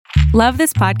Love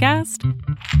this podcast?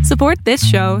 Support this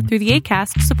show through the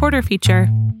Acast supporter feature.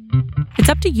 It's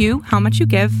up to you how much you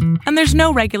give, and there's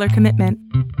no regular commitment.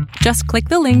 Just click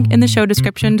the link in the show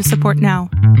description to support now.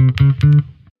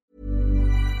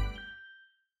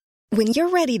 When you're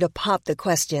ready to pop the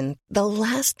question, the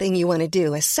last thing you want to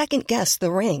do is second-guess the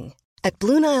ring. At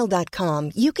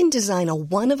BlueNile.com, you can design a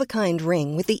one-of-a-kind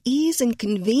ring with the ease and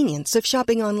convenience of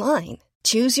shopping online.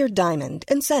 Choose your diamond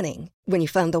and setting. When you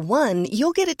find the one,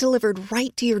 you'll get it delivered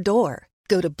right to your door.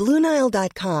 Go to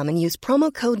BlueNile.com and use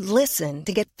promo code LISTEN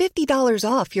to get $50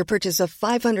 off your purchase of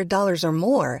 $500 or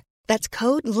more. That's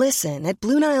code LISTEN at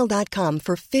BlueNile.com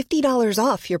for $50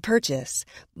 off your purchase.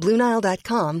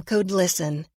 BlueNile.com, code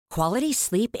LISTEN. Quality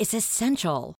sleep is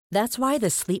essential. That's why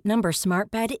the Sleep Number Smart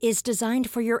Bed is designed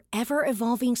for your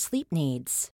ever-evolving sleep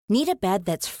needs. Need a bed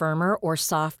that's firmer or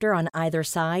softer on either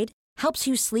side? Helps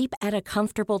you sleep at a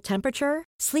comfortable temperature?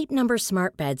 Sleep Number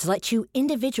Smart Beds let you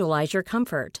individualize your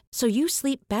comfort, so you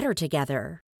sleep better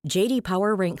together. J.D.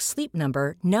 Power ranks Sleep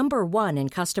Number number 1 in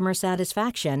customer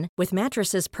satisfaction with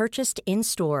mattresses purchased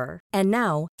in-store. And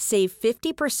now, save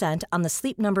 50% on the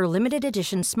Sleep Number Limited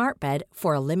Edition Smart Bed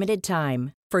for a limited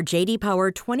time. For J.D.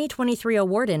 Power 2023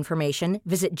 award information,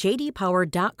 visit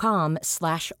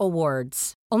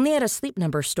jdpower.com/awards. Only at a Sleep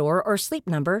Number store or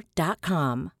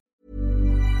sleepnumber.com.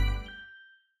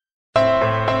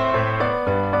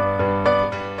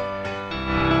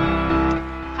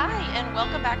 Hi, and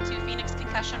welcome back to Phoenix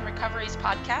Concussion Recovery's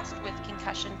podcast with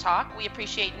Concussion Talk. We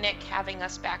appreciate Nick having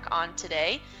us back on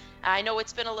today. I know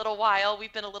it's been a little while.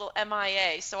 We've been a little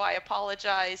MIA, so I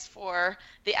apologize for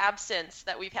the absence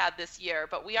that we've had this year.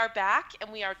 But we are back, and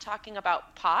we are talking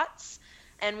about POTS.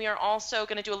 And we are also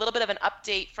going to do a little bit of an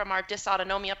update from our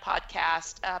dysautonomia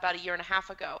podcast about a year and a half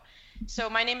ago.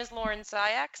 So my name is Lauren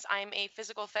Zayaks. I'm a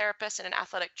physical therapist and an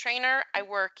athletic trainer. I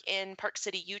work in Park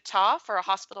City, Utah for a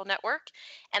hospital network.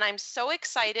 And I'm so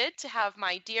excited to have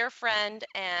my dear friend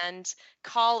and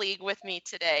colleague with me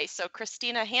today. So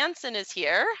Christina Hansen is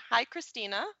here. Hi,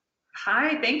 Christina.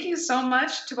 Hi, thank you so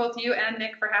much to both you and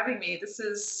Nick for having me. This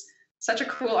is such a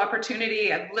cool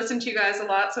opportunity. I've listened to you guys a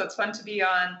lot, so it's fun to be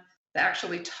on the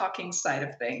actually talking side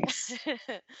of things.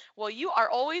 Well, you are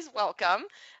always welcome.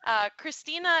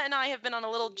 Christina and I have been on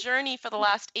a little journey for the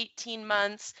last 18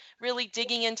 months, really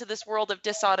digging into this world of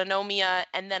dysautonomia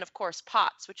and then, of course,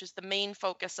 POTS, which is the main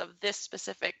focus of this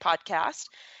specific podcast.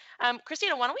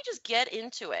 Christina, why don't we just get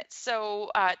into it?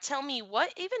 So tell me,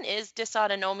 what even is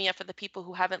dysautonomia for the people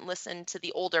who haven't listened to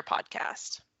the older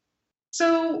podcast?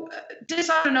 So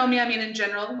dysautonomia, in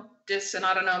general, dys and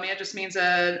autonomia just means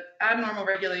an abnormal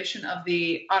regulation of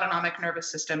the autonomic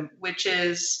nervous system, which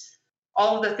is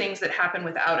all of the things that happen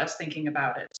without us thinking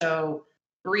about it. So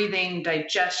breathing,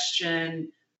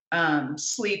 digestion,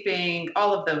 sleeping,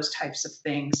 all of those types of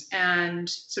things. And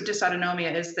so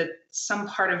dysautonomia is that some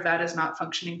part of that is not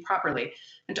functioning properly.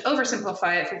 And to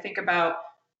oversimplify it, if we think about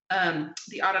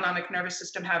the autonomic nervous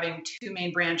system having two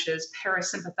main branches,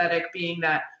 parasympathetic being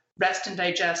that rest and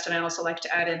digest, and I also like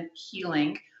to add in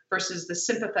healing, versus the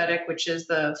sympathetic, which is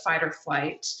the fight or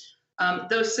flight.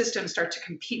 Those systems start to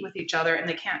compete with each other, and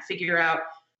they can't figure out,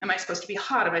 am I supposed to be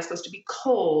hot? Am I supposed to be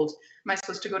cold? Am I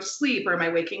supposed to go to sleep, or am I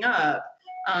waking up?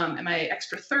 Am I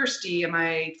extra thirsty? Am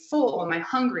I full? Am I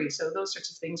hungry? So those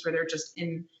sorts of things where they're just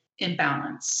in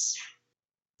imbalance.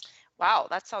 Wow,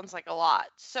 that sounds like a lot.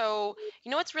 So,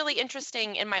 what's really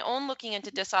interesting in my own looking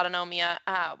into dysautonomia,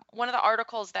 one of the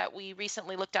articles that we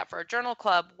recently looked at for a journal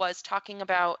club was talking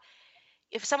about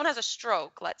if someone has a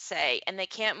stroke, let's say, and they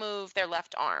can't move their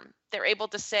left arm, they're able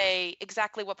to say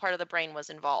exactly what part of the brain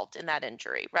was involved in that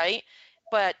injury, right?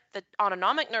 But the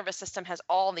autonomic nervous system has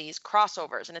all these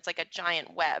crossovers, and it's like a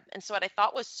giant web. And so what I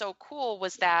thought was so cool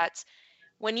was that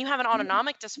when you have an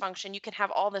autonomic dysfunction, you can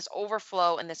have all this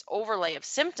overflow and this overlay of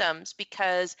symptoms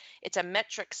because it's a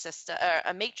matrix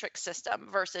system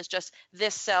versus just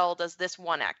this cell does this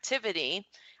one activity.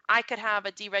 I could have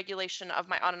a deregulation of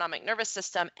my autonomic nervous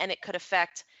system, and it could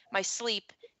affect my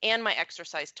sleep and my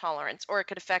exercise tolerance, or it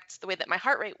could affect the way that my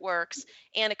heart rate works,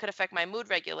 and it could affect my mood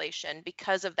regulation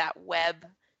because of that web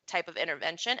type of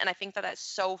intervention. And I think that that's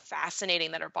so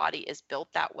fascinating that our body is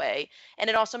built that way. And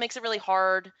it also makes it really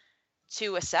hard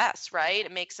to assess, right?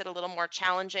 It makes it a little more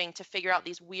challenging to figure out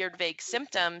these weird, vague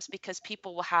symptoms because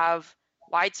people will have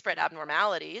widespread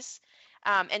abnormalities.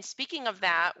 And speaking of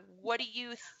that, what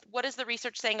is the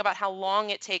research saying about how long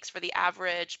it takes for the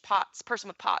average person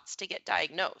with POTS to get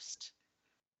diagnosed?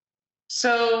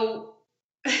 So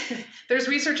there's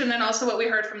research, and then also what we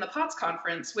heard from the POTS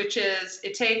conference, which is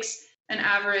it takes an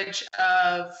average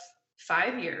of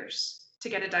 5 years to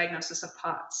get a diagnosis of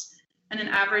POTS, and an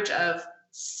average of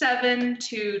 7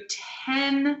 to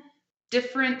 10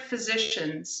 different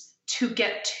physicians to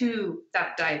get to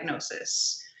that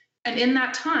diagnosis. And in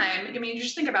that time, I mean, you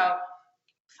just think about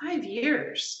 5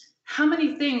 years. How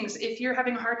many things, if you're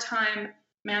having a hard time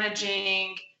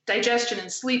managing digestion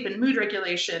and sleep and mood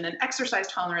regulation and exercise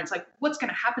tolerance, like what's going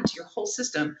to happen to your whole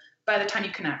system by the time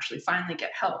you can actually finally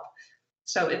get help?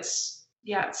 So it's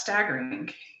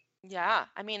staggering. Yeah,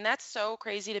 I mean, that's so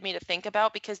crazy to me to think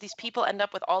about because these people end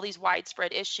up with all these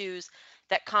widespread issues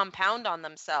that compound on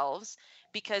themselves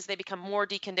because they become more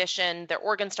deconditioned, their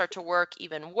organs start to work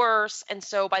even worse. And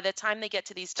so by the time they get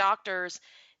to these doctors,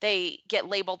 they get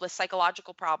labeled with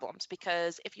psychological problems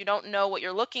because if you don't know what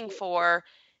you're looking for,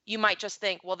 you might just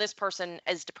think, well, this person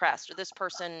is depressed or this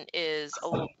person is,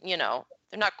 they're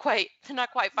not quite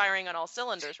firing on all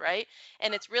cylinders, right?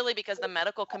 And it's really because the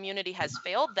medical community has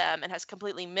failed them and has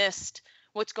completely missed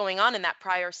what's going on in that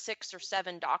prior 6 or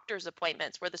 7 doctor's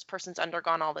appointments where this person's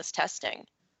undergone all this testing.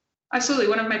 Absolutely.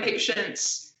 One of my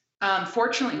patients,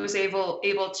 fortunately, was able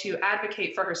to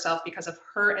advocate for herself because of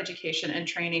her education and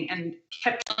training, and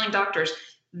kept telling doctors,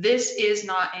 this is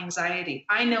not anxiety.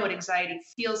 I know what anxiety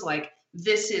feels like.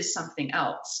 This is something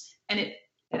else. And it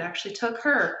actually took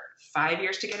her 5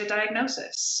 years to get a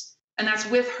diagnosis. And that's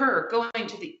with her going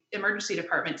to the emergency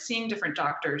department, seeing different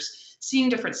doctors, seeing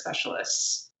different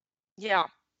specialists. Yeah,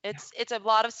 it's a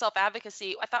lot of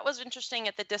self-advocacy. I thought was interesting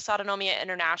at the Dysautonomia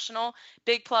International,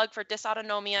 big plug for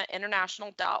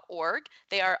dysautonomiainternational.org.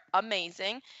 They are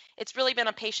amazing. It's really been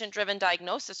a patient-driven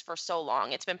diagnosis for so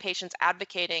long. It's been patients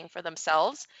advocating for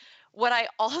themselves. What I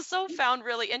also found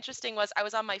really interesting was I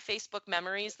was on my Facebook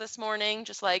memories this morning,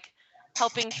 just like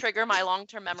helping trigger my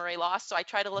long-term memory loss. So I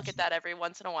try to look at that every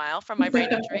once in a while from my brain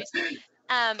injuries.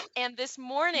 And this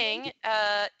morning,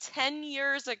 10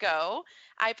 years ago,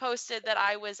 I posted that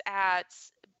I was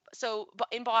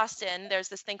in Boston, there's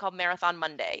this thing called Marathon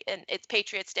Monday, and it's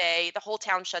Patriots Day. The whole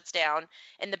town shuts down,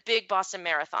 and the big Boston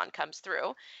Marathon comes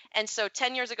through. And so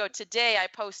 10 years ago today, I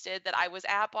posted that I was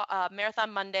at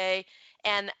Marathon Monday,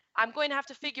 and I'm going to have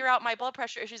to figure out my blood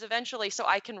pressure issues eventually so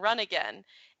I can run again.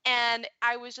 And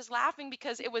I was just laughing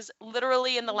because it was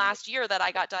literally in the last year that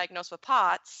I got diagnosed with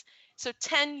POTS. So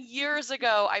 10 years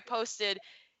ago, I posted,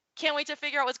 can't wait to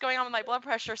figure out what's going on with my blood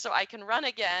pressure so I can run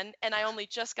again. And I only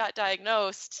just got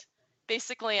diagnosed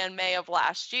basically in May of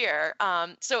last year.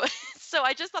 So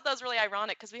I just thought that was really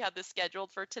ironic because we had this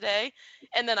scheduled for today.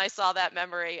 And then I saw that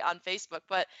memory on Facebook.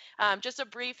 But just a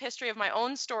brief history of my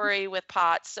own story with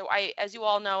POTS. So as you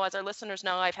all know, as our listeners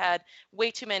know, I've had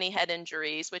way too many head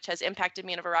injuries, which has impacted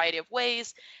me in a variety of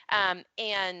ways.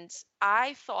 And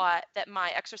I thought that my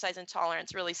exercise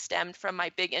intolerance really stemmed from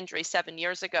my big injury 7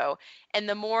 years ago. And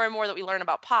the more and more that we learn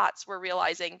about POTS, we're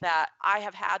realizing that I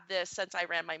have had this since I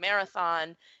ran my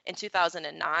marathon in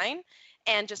 2009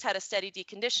 and just had a steady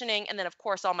deconditioning. And then, of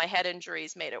course, all my head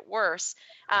injuries made it worse.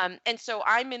 And so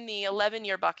I'm in the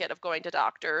 11-year bucket of going to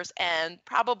doctors and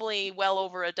probably well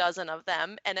over a dozen of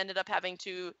them, and ended up having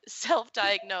to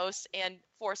self-diagnose and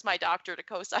force my doctor to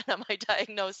co-sign on my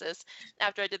diagnosis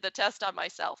after I did the test on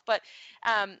myself. But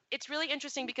it's really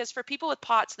interesting because for people with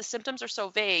POTS, the symptoms are so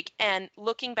vague. And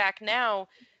looking back now,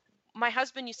 my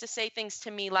husband used to say things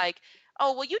to me like,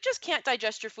 oh, well, you just can't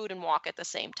digest your food and walk at the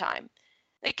same time.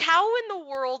 Like, how in the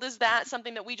world is that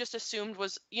something that we just assumed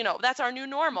was, that's our new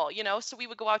normal, So we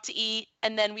would go out to eat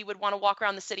and then we would want to walk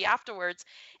around the city afterwards.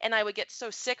 And I would get so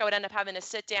sick, I would end up having to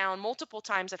sit down. Multiple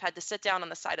times I've had to sit down on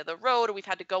the side of the road, or we've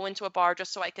had to go into a bar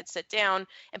just so I could sit down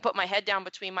and put my head down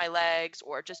between my legs,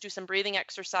 or just do some breathing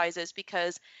exercises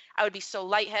because I would be so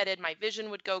lightheaded. My vision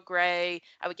would go gray.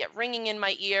 I would get ringing in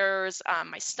my ears.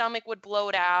 My stomach would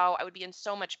bloat out. I would be in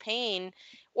so much pain.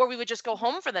 Or we would just go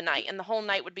home for the night and the whole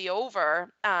night would be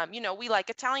over. We like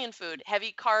Italian food.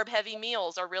 Heavy carb, heavy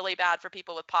meals are really bad for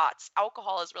people with POTS.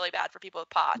 Alcohol is really bad for people with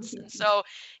POTS. And so,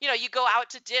 you go out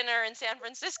to dinner in San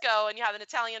Francisco and you have an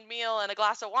Italian meal and a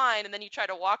glass of wine, and then you try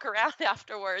to walk around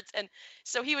afterwards. And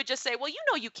so he would just say, well,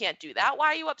 you can't do that. Why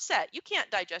are you upset? You can't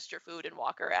digest your food and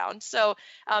walk around. So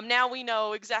now we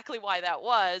know exactly why that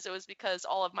was. It was because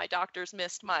all of my doctors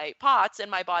missed my POTS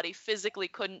and my body physically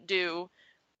couldn't do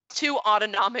 2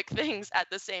 autonomic things at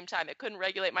the same time. It couldn't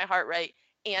regulate my heart rate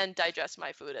and digest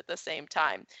my food at the same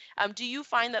time. Do you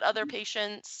find that other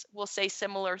patients will say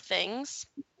similar things?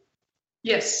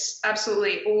 Yes,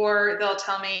 absolutely. Or they'll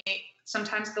tell me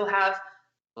sometimes they'll have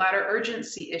bladder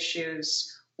urgency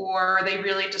issues, or they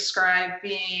really describe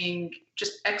being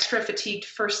just extra fatigued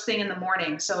first thing in the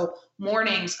morning. So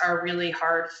mornings are really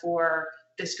hard for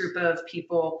this group of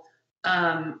people.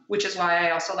 Which is why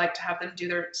I also like to have them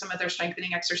do some of their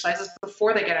strengthening exercises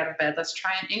before they get out of bed. Let's try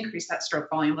and increase that stroke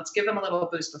volume. Let's give them a little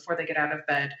boost before they get out of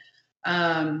bed.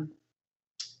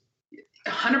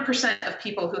 100% of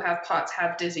people who have POTS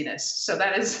have dizziness. So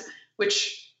that is,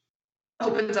 which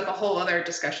opens up a whole other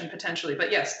discussion potentially.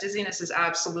 But yes, dizziness is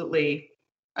absolutely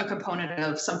a component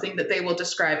of something that they will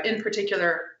describe, in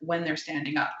particular when they're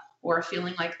standing up or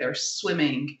feeling like they're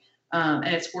swimming, and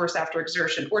it's worse after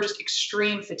exertion, or just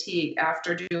extreme fatigue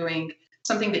after doing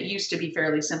something that used to be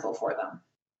fairly simple for them.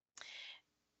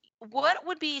 What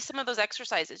would be some of those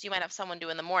exercises you might have someone do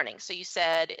in the morning? So you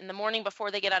said in the morning before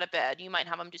they get out of bed, you might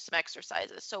have them do some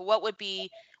exercises. So what would be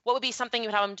something you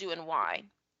would have them do, and why?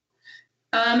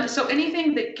 So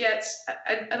anything that gets,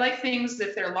 I like things that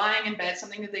if they're lying in bed,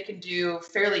 something that they can do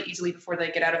fairly easily before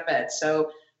they get out of bed.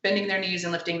 So bending their knees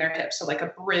and lifting their hips. So like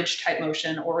a bridge type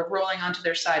motion, or rolling onto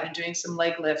their side and doing some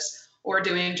leg lifts, or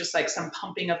doing just like some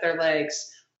pumping of their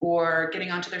legs, or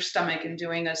getting onto their stomach and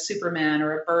doing a Superman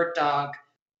or a bird dog.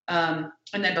 And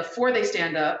then before they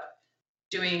stand up,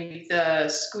 doing the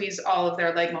squeeze all of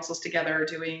their leg muscles together,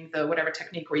 doing the whatever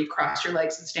technique where you cross your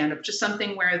legs and stand up, just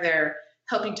something where they're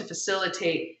helping to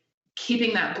facilitate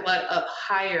keeping that blood up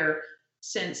higher,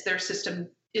 since their system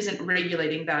isn't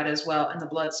regulating that as well, and the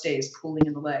blood stays pooling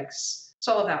in the legs.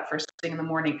 So all of that first thing in the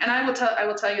morning. And I will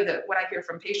tell you that what I hear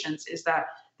from patients is that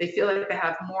they feel like they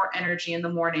have more energy in the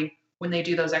morning when they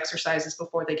do those exercises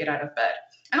before they get out of bed.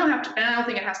 I don't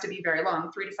think it has to be very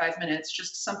long, 3 to 5 minutes,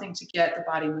 just something to get the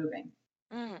body moving.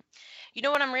 Mm. You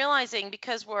know what I'm realizing,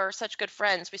 because we're such good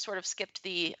friends, we sort of skipped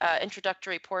the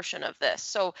introductory portion of this.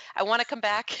 So I want to come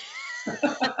back.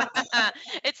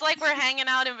 It's like we're hanging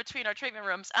out in between our treatment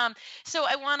rooms. So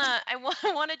I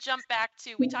wanna jump back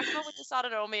to, we talked about what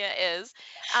dysautonomia is.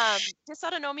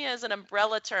 Dysautonomia is an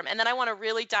umbrella term, and then I want to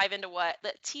really dive into what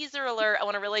the teaser alert. I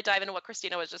want to really dive into what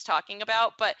Christina was just talking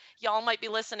about. But y'all might be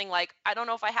listening like, I don't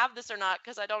know if I have this or not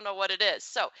because I don't know what it is.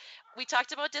 So we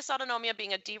talked about dysautonomia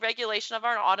being a deregulation of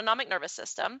our autonomic nervous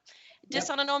system. Yep.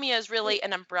 Dysautonomia is really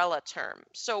an umbrella term.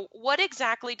 So what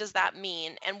exactly does that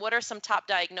mean? And what are some top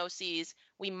diagnoses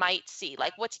we might see?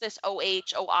 Like, what's this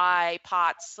OH, OI,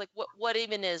 POTS? Like, what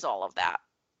even is all of that?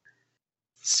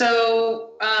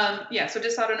 So, so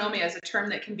dysautonomia is a term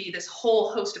that can be this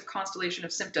whole host of constellation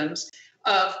of symptoms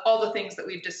of all the things that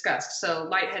we've discussed. So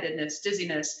lightheadedness,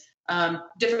 dizziness,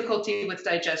 difficulty with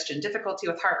digestion, difficulty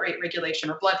with heart rate regulation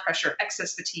or blood pressure,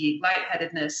 excess fatigue,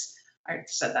 lightheadedness. I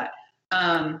said that.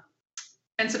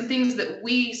 And some things that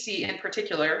we see in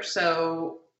particular.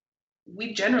 So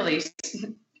we generally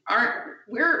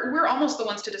we're almost the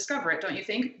ones to discover it, don't you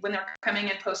think? When they're coming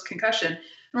in post-concussion, and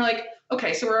we're like,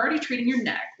 okay, so we're already treating your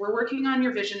neck. We're working on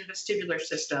your vision and vestibular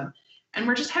system. And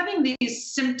we're just having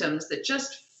these symptoms that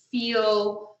just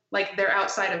feel like they're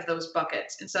outside of those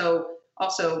buckets. And so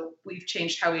also we've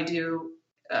changed how we do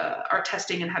our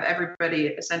testing and have everybody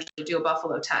essentially do a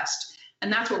Buffalo test.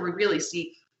 And that's where we really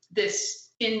see this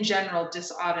in general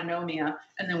dysautonomia,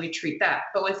 and then we treat that.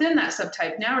 But within that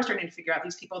subtype, now we're starting to figure out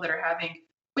these people that are having,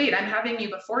 wait, I'm having you,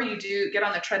 before you get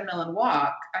on the treadmill and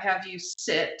walk, I have you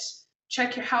sit,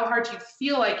 check how hard you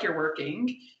feel like you're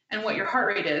working and what your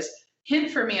heart rate is. Hint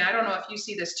for me, and I don't know if you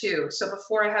see this too. So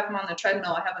before I have them on the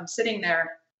treadmill, I have them sitting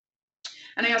there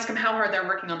and I ask them how hard they're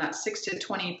working on that 6 to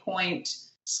 20 point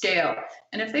scale.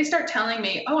 And if they start telling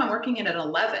me, oh, I'm working it at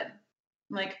 11, I'm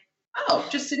like, oh,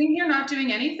 just sitting here not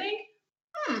doing anything?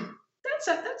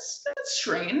 That's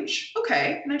strange.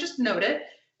 Okay. And I just note it.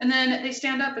 And then they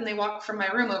stand up and they walk from my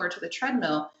room over to the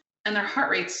treadmill, and their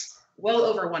heart rate's well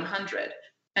over 100.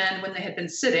 And when they had been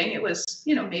sitting, it was,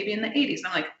 maybe in the 80s. And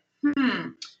I'm like,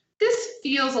 this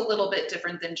feels a little bit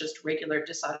different than just regular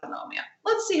dysautonomia.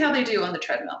 Let's see how they do on the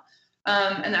treadmill.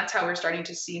 And that's how we're starting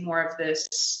to see more of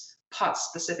this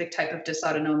POTS-specific type of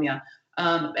dysautonomia.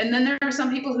 And then there are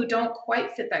some people who don't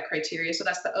quite fit that criteria. So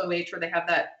that's the OH, where they have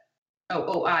that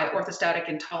OI, orthostatic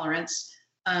intolerance.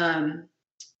 And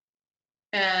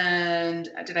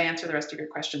did I answer the rest of your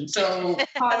question? So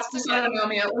POTS,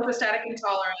 dysautonomia, orthostatic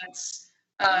intolerance,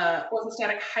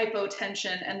 orthostatic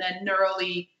hypotension, and then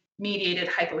neurally mediated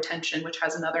hypotension, which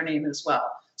has another name as well.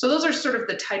 So those are sort of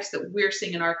the types that we're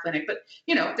seeing in our clinic. But,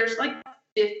 there's like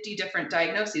 50 different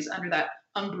diagnoses under that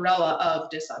umbrella of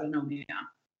dysautonomia.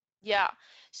 Yeah.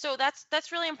 So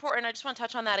that's really important. I just want to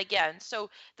touch on that again. So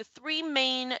the 3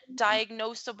 main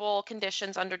diagnosable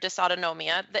conditions under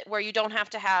dysautonomia, that where you don't have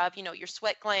to have, your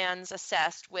sweat glands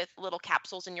assessed with little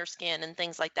capsules in your skin and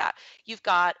things like that. You've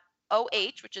got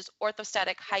OH, which is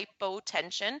orthostatic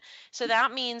hypotension. So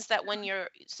that means that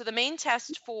so the main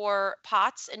test for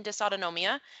POTS and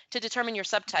dysautonomia to determine your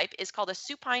subtype is called a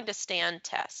supine to stand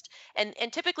test. And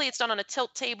typically it's done on a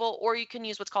tilt table, or you can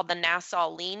use what's called the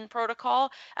Nassau-Lean protocol,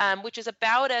 which is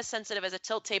about as sensitive as a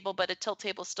tilt table, but a tilt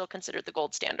table is still considered the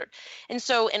gold standard. And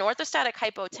so in orthostatic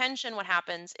hypotension, what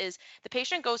happens is the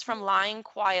patient goes from lying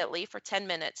quietly for 10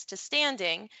 minutes to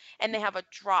standing, and they have a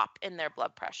drop in their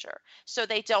blood pressure. So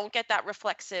they don't get that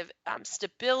reflexive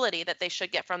stability that they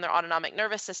should get from their autonomic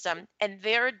nervous system. And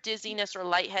their dizziness or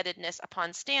lightheadedness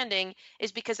upon standing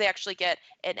is because they actually get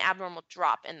an abnormal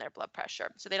drop in their blood pressure.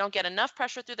 So they don't get enough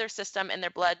pressure through their system, and their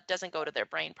blood doesn't go to their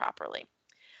brain properly.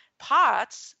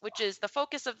 POTS, which is the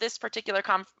focus of this particular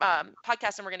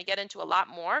podcast, and we're going to get into a lot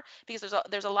more because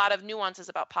there's a lot of nuances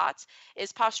about POTS,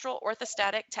 is postural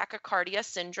orthostatic tachycardia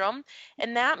syndrome.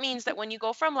 And that means that when you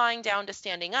go from lying down to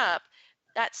standing up,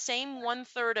 that same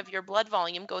 1/3 of your blood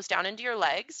volume goes down into your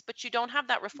legs, but you don't have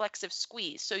that reflexive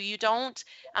squeeze. So you don't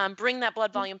bring that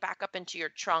blood volume back up into your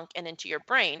trunk and into your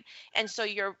brain. And so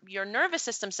your nervous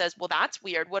system says, well, that's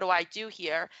weird. What do I do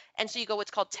here? And so you go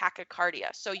what's called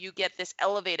tachycardia. So you get this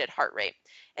elevated heart rate.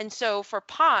 And so for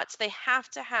POTS, they have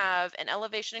to have an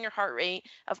elevation in your heart rate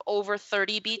of over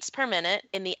 30 beats per minute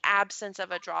in the absence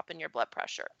of a drop in your blood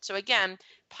pressure. So again,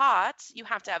 POTS, you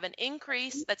have to have an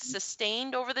increase that's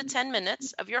sustained over the 10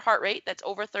 minutes of your heart rate that's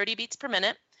over 30 beats per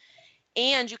minute,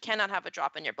 and you cannot have a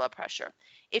drop in your blood pressure.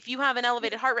 If you have an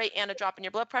elevated heart rate and a drop in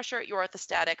your blood pressure, you're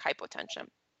orthostatic hypotension.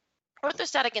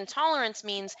 Orthostatic intolerance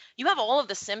means you have all of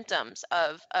the symptoms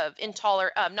of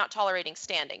not tolerating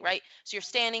standing, right? So you're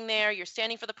standing there, you're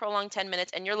standing for the prolonged 10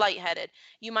 minutes, and you're lightheaded.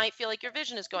 You might feel like your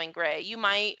vision is going gray. You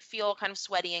might feel kind of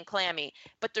sweaty and clammy,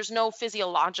 but there's no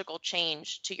physiological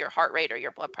change to your heart rate or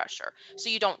your blood pressure. So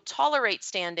you don't tolerate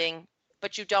standing,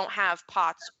 but you don't have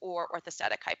POTS or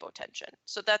orthostatic hypotension.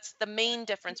 So that's the main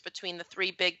difference between the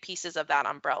three big pieces of that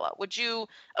umbrella. Would you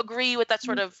agree with that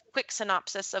sort of quick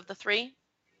synopsis of the three?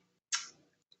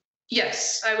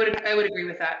 Yes, I would agree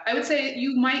with that. I would say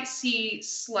you might see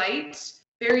slight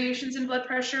variations in blood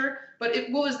pressure, but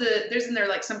there's in there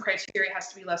like some criteria has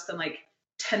to be less than like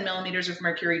 10 millimeters of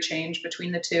mercury change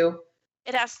between the two.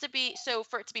 It has to be, so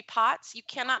for it to be POTS, you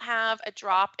cannot have a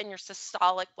drop in your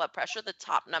systolic blood pressure, the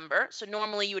top number. So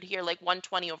normally you would hear like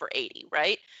 120/80,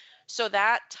 right? So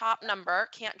that top number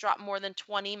can't drop more than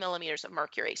 20 millimeters of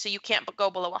mercury. So you can't go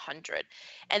below 100.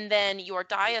 And then your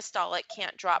diastolic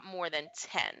can't drop more than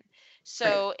 10.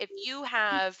 So right. If you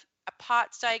have a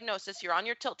POTS diagnosis, you're on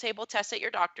your tilt table test at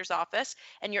your doctor's office,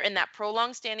 and you're in that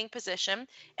prolonged standing position,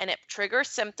 and it triggers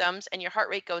symptoms, and your heart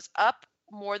rate goes up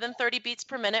more than 30 beats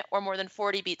per minute or more than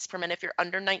 40 beats per minute if you're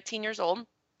under 19 years old,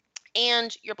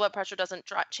 and your blood pressure doesn't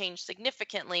change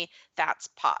significantly, that's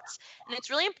POTS. And it's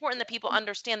really important that people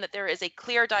understand that there is a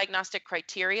clear diagnostic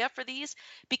criteria for these,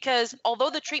 because although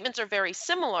the treatments are very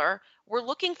similar, we're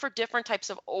looking for different types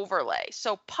of overlay.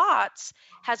 So POTS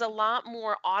has a lot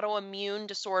more autoimmune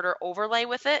disorder overlay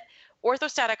with it.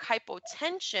 Orthostatic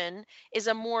hypotension is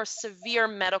a more severe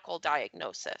medical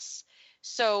diagnosis.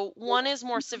 So one is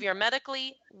more severe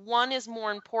medically, one is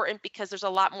more important because there's a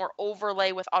lot more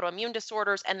overlay with autoimmune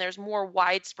disorders, and there's more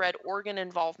widespread organ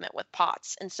involvement with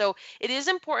POTS. And so it is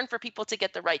important for people to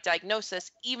get the right diagnosis,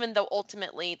 even though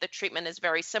ultimately the treatment is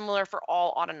very similar for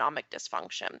all autonomic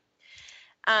dysfunction.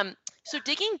 So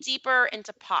digging deeper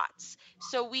into POTS.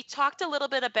 So we talked a little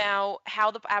bit about how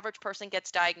the average person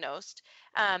gets diagnosed,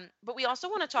 but we also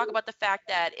want to talk about the fact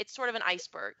that it's sort of an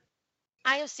iceberg.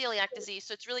 I have celiac disease,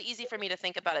 so it's really easy for me to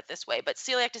think about it this way, but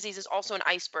celiac disease is also an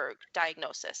iceberg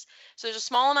diagnosis. So there's a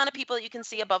small amount of people that you can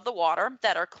see above the water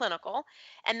that are clinical,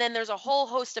 and then there's a whole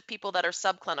host of people that are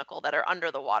subclinical, that are under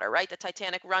the water, right? The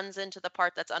Titanic runs into the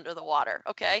part that's under the water,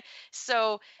 okay?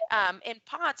 So in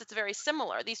POTS, it's very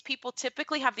similar. These people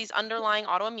typically have these underlying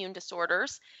autoimmune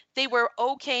disorders. They were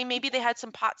okay, maybe they had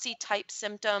some POTS-y type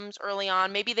symptoms early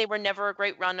on, maybe they were never a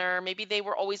great runner, maybe they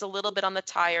were always a little bit on the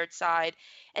tired side,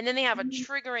 and then they have a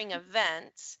triggering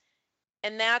event,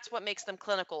 and that's what makes them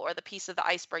clinical, or the piece of the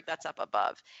iceberg that's up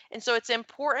above. And so it's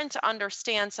important to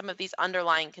understand some of these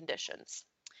underlying conditions.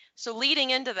 So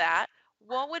leading into that,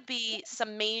 what would be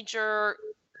some major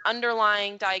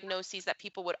underlying diagnoses that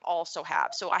people would also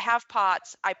have? So I have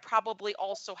POTS, I probably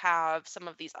also have some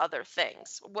of these other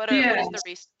things. What is the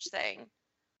research saying?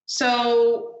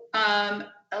 So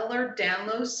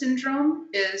Ehlers-Danlos syndrome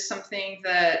is something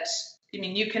that,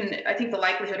 I think the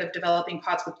likelihood of developing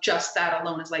POTS with just that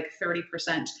alone is like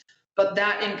 30%. But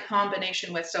that in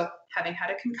combination with, so having had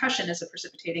a concussion as a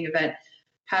precipitating event,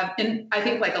 I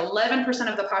think like 11%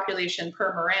 of the population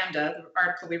per Miranda, the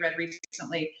article we read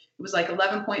recently, it was like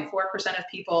 11.4% of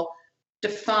people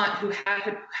Defant,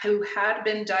 who had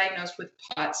been diagnosed with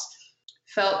POTS,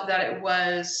 felt that it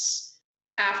was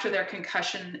after their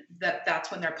concussion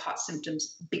that's when their POTS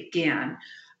symptoms began.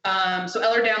 So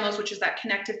Ehlers-Danlos, which is that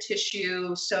connective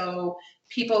tissue, so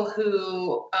people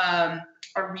who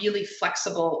are really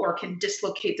flexible or can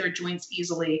dislocate their joints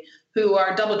easily, who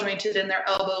are double jointed in their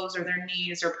elbows or their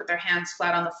knees or put their hands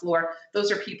flat on the floor,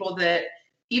 those are people that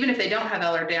even if they don't have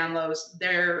Ehlers-Danlos,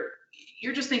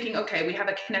 you're just thinking, okay, we have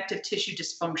a connective tissue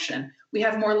dysfunction. We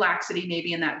have more laxity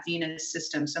maybe in that venous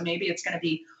system. So maybe it's going to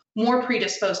be more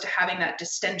predisposed to having that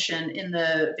distension in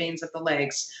the veins of the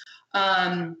legs.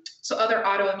 So other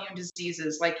autoimmune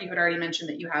diseases, like you had already mentioned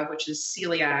that you have, which is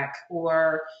celiac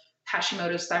or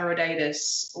Hashimoto's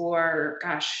thyroiditis, or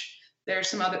gosh, there's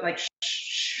some other like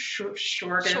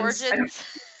Sjorgen's.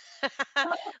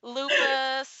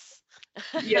 Lupus.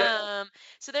 Yeah.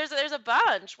 So there's a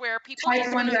bunch where people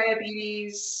type 1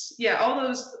 diabetes, all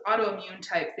those autoimmune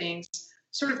type things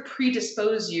sort of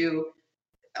predispose you,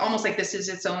 almost like this is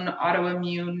its own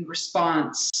autoimmune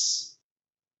response.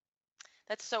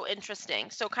 That's so interesting.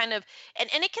 So kind of, and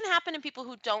it can happen in people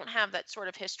who don't have that sort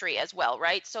of history as well,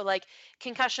 right? So like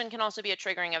concussion can also be a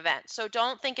triggering event. So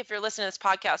don't think if you're listening to this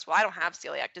podcast, well, I don't have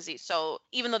celiac disease. So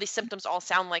even though these symptoms all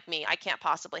sound like me, I can't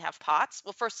possibly have POTS.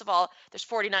 Well, first of all, there's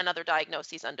 49 other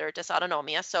diagnoses under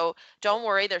dysautonomia. So don't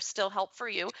worry, there's still help for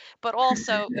you. But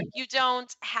also you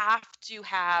don't have to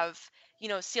have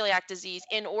celiac disease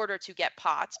in order to get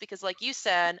POTS, because like you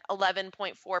said,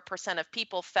 11.4% of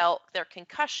people felt their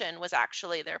concussion was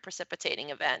actually their precipitating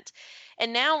event.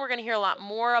 And now we're going to hear a lot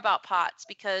more about POTS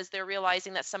because they're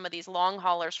realizing that some of these long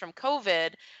haulers from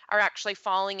COVID are actually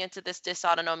falling into this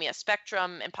dysautonomia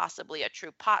spectrum and possibly a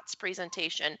true POTS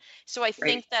presentation. So I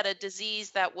think that a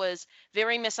disease that was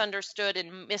very misunderstood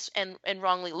and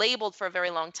wrongly labeled for a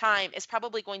very long time is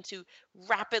probably going to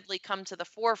rapidly come to the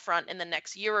forefront in the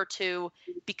next year or two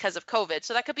because of COVID.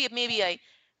 So that could be maybe a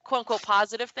quote unquote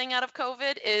positive thing out of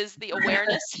COVID is the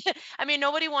awareness. I mean,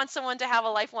 nobody wants someone to have a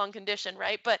lifelong condition,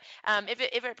 right? But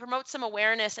if it promotes some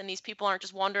awareness and these people aren't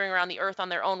just wandering around the earth on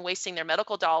their own, wasting their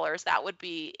medical dollars, that would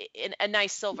be a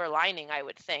nice silver lining, I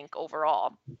would think,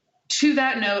 overall. To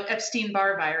that note,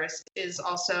 Epstein-Barr virus is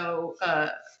also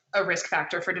a risk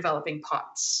factor for developing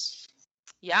POTS.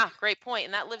 Yeah, great point.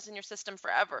 And that lives in your system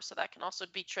forever. So that can also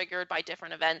be triggered by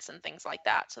different events and things like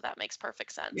that. So that makes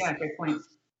perfect sense. Yeah, great point.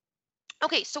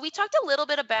 Okay, so we talked a little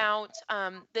bit about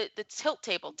the tilt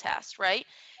table test, right?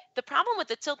 The problem with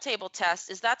the tilt table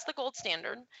test is that's the gold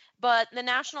standard, but the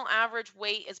national average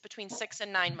wait is between 6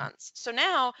 and 9 months. So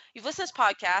now you've listened to this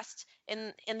podcast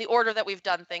in the order that we've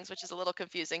done things, which is a little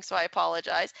confusing, so I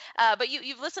apologize. But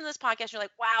you've listened to this podcast, you're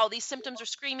like, wow, these symptoms are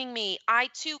screaming me. I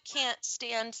too can't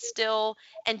stand still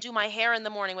and do my hair in the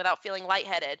morning without feeling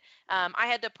lightheaded. I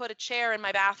had to put a chair in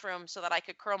my bathroom so that I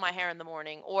could curl my hair in the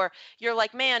morning. Or you're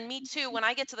like, man, me too. When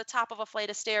I get to the top of a flight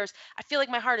of stairs, I feel like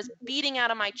my heart is beating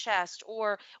out of my chest.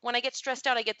 Or when I get stressed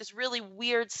out, I get this really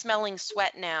weird smelling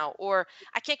sweat now. Or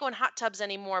I can't go in hot tubs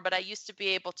anymore, but I used to be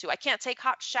able to. I can't take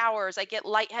hot showers. I get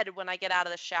lightheaded when I get out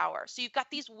of the shower. So you've got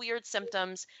these weird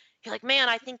symptoms. You're like, man,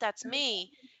 I think that's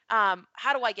me.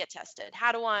 How do I get tested?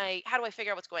 How do I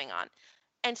figure out what's going on?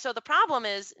 And so the problem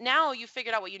is now you've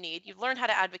figured out what you need. You've learned how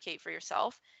to advocate for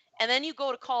yourself. And then you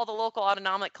go to call the local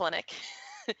autonomic clinic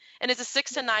and it's a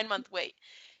 6 to 9 month wait.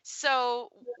 So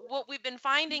what we've been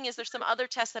finding is there's some other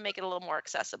tests that make it a little more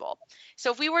accessible.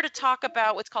 So if we were to talk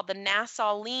about what's called the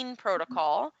Nassau Lean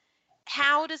protocol,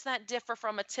 how does that differ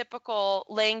from a typical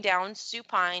laying down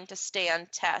supine to stand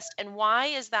test? And why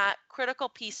is that critical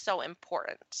piece so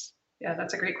important? Yeah,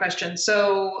 that's a great question.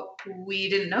 So we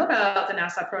didn't know about the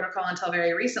Nassau protocol until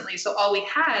very recently. So all we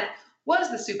had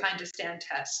was the supine to stand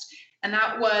test. And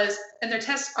their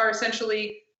tests are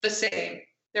essentially the same.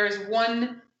 There is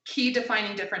one key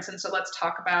defining difference. And so let's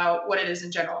talk about what it is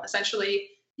in general. Essentially,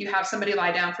 you have somebody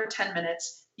lie down for 10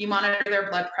 minutes, you monitor their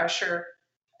blood pressure,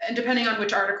 and depending on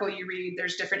which article you read,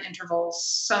 there's different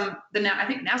intervals. I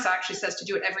think NASA actually says to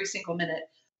do it every single minute.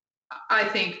 I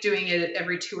think doing it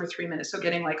every 2 or 3 minutes, so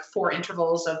getting like 4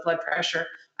 intervals of blood pressure.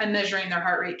 I'm measuring their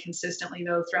heart rate consistently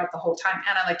though throughout the whole time,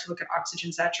 and I like to look at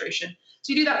oxygen saturation.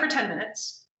 So you do that for 10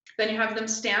 minutes, then you have them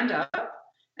stand up,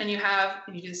 and you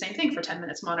do the same thing for 10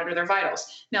 minutes, monitor their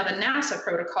vitals. Now the NASA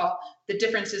protocol, the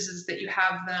difference is that you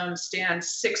have them stand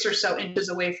 6 or so inches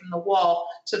away from the wall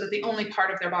so that the only part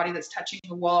of their body that's touching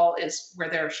the wall is where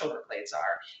their shoulder blades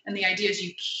are. And the idea is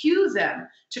you cue them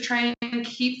to try and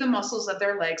keep the muscles of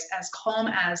their legs as calm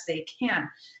as they can.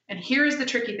 And here's the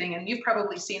tricky thing, and you've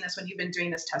probably seen this when you've been doing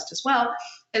this test as well,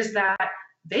 is that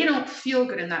they don't feel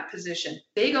good in that position.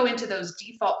 They go into those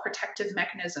default protective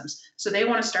mechanisms. So they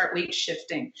want to start weight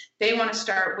shifting. They want to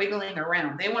start wiggling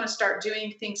around. They want to start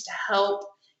doing things to help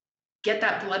get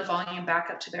that blood volume back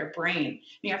up to their brain. And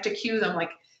you have to cue them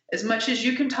like, as much as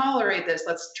you can tolerate this,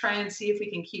 let's try and see if we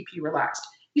can keep you relaxed.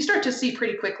 You start to see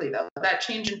pretty quickly though, that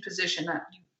change in position, that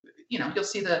you'll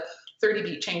see the 30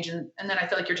 beat change, and then I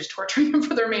feel like you're just torturing them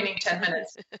for the remaining 10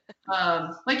 minutes.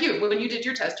 Like you, when you did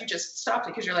your test, you just stopped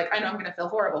it because you're like, I know I'm going to feel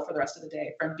horrible for the rest of the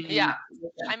day from being in that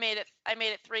position. I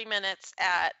made it 3 minutes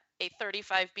at a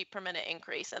 35 beat per minute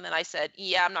increase, and then I said,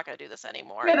 yeah, I'm not going to do this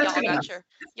anymore. Yeah,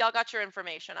 y'all got your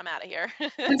information. I'm out of here.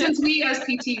 And since we as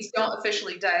PTs don't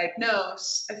officially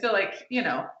diagnose, I feel like,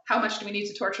 how much do we need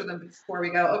to torture them before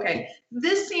we go, okay,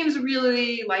 this seems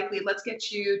really likely, let's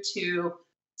get you to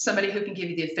somebody who can give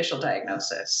you the official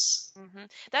diagnosis. Mm-hmm.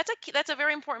 That's a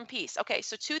very important piece. Okay,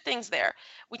 so 2 things there.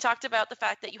 We talked about the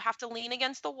fact that you have to lean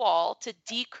against the wall to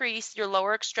decrease your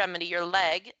lower extremity, your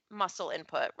leg muscle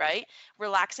input, right?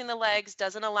 Relaxing the legs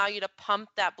doesn't allow you to pump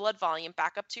that blood volume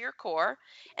back up to your core.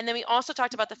 And then we also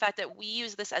talked about the fact that we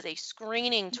use this as a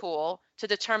screening tool to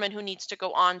determine who needs to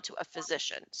go on to a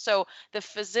physician. So the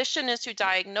physician is who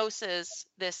diagnoses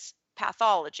this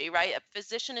pathology, right? A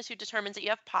physician is who determines that you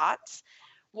have POTS.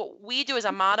 What we do is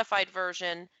a modified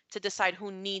version to decide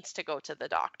who needs to go to the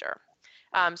doctor.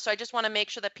 So I just want to make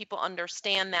sure that people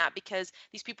understand that, because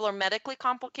these people are medically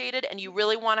complicated and you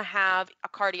really want to have a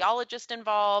cardiologist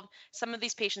involved. Some of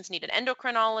these patients need an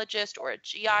endocrinologist or a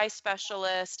GI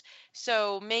specialist.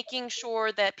 So making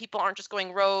sure that people aren't just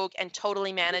going rogue and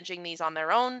totally managing these on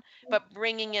their own, but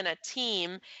bringing in a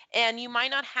team. And you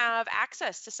might not have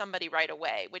access to somebody right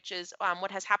away, which is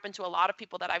what has happened to a lot of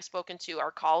people that I've spoken to,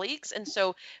 our colleagues. And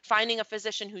so finding a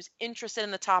physician who's interested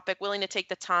in the topic, willing to take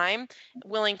the time,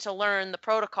 willing to learn the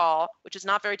protocol, which is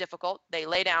not very difficult. They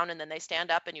lay down and then they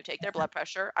stand up and you take their blood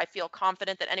pressure. I feel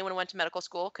confident that anyone who went to medical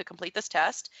school could complete this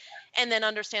test and then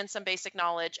understand some basic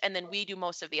knowledge. And then we do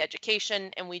most of the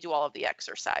education and we do all of the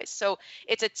exercise. So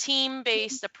it's a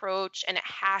team-based approach, and it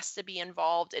has to be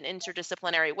involved in an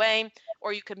interdisciplinary way,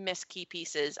 or you could miss key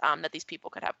pieces that these people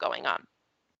could have going on.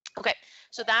 Okay,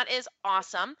 so that is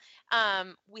awesome.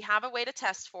 We have a way to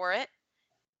test for it.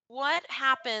 What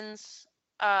happens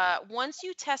once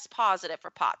you test positive for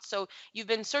POTS? So you've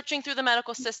been searching through the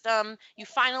medical system, you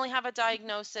finally have a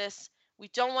diagnosis. We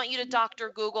don't want you to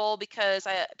Dr. Google, because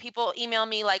people email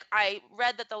me like, I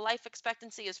read that the life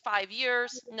expectancy is 5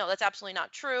 years. No, that's absolutely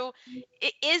not true.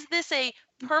 Is this a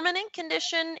permanent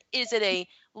condition? Is it a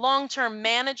long-term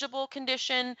manageable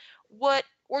condition?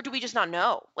 Or do we just not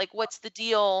know? Like, what's the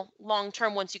deal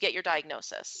long-term once you get your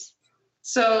diagnosis?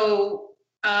 So,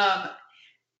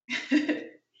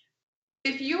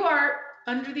 if you are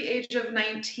under the age of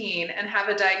 19 and have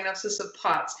a diagnosis of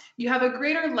POTS, you have a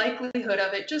greater likelihood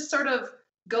of it just sort of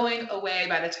going away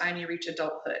by the time you reach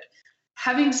adulthood.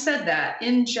 Having said that,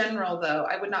 in general, though,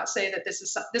 I would not say that this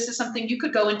is something you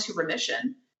could go into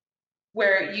remission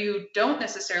where you don't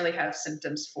necessarily have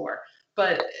symptoms for,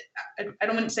 but I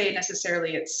don't want to say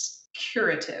necessarily it's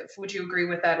curative. Would you agree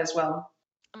with that as well?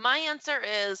 My answer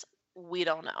is we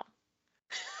don't know.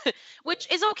 Which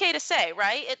is okay to say,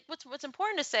 right? What's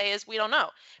important to say is we don't know,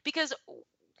 because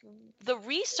the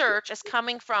research is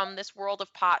coming from this world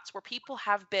of POTS where people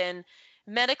have been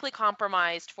medically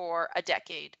compromised for a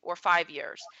decade or 5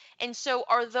 years. And so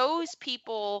are those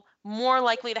people more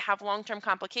likely to have long-term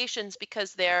complications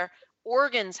because their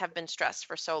organs have been stressed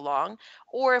for so long?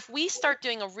 Or if we start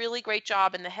doing a really great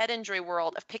job in the head injury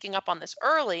world of picking up on this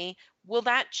early, will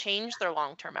that change their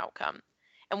long-term outcome?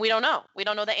 And we don't know. We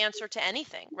don't know the answer to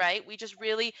anything, right? We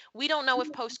don't know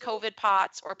if post-COVID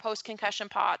POTS or post-concussion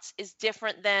POTS is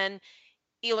different than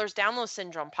Ehlers-Danlos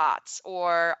syndrome POTS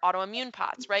or autoimmune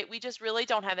POTS, right? We just really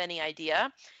don't have any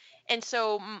idea. And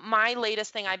so my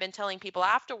latest thing I've been telling people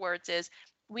afterwards is,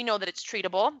 we know that it's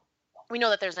treatable. We know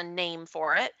that there's a name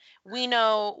for it. We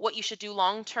know what you should do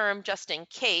long-term just in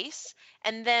case.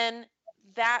 And then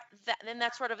then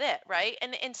that's sort of it, right?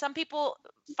 And some people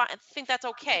think that's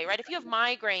okay, right? If you have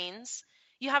migraines,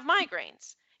 you have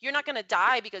migraines. You're not going to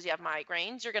die because you have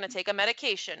migraines. You're going to take a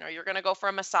medication, or you're going to go for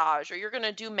a massage, or you're going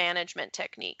to do management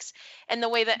techniques. And the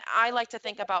way that I like to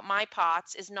think about my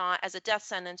POTS is not as a death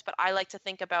sentence, but I like to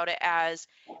think about it as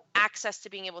access to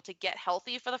being able to get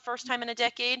healthy for the first time in a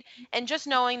decade, and just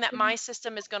knowing that my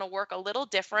system is going to work a little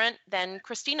different than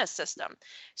Christina's system.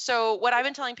 So what I've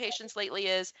been telling patients lately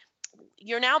is,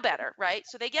 you're now better, right?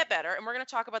 So they get better, and we're going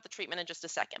to talk about the treatment in just a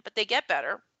second, but they get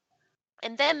better.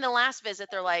 And then the last visit,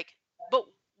 they're like, but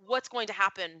what's going to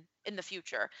happen in the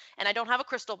future? And I don't have a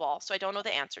crystal ball, so I don't know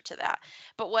the answer to that.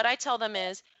 But what I tell them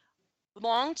is,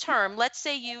 Long term, let's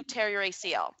say you tear your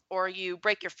ACL or you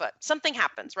break your foot, something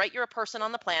happens, right? You're a person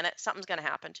on the planet, something's going to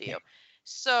happen to you.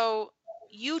 So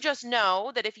you just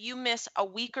know that if you miss a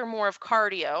week or more of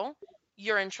cardio,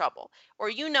 you're in trouble. Or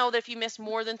you know that if you miss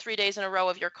more than 3 days in a row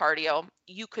of your cardio,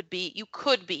 you could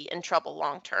be in trouble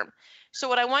long term. So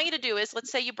what I want you to do is,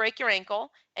 let's say you break your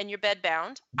ankle and you're bed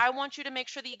bound. I want you to make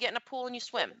sure that you get in a pool and you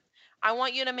swim. I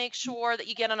want you to make sure that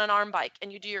you get on an arm bike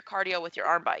and you do your cardio with your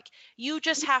arm bike. You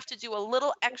just have to do a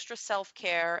little extra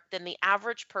self-care than the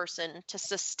average person to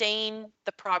sustain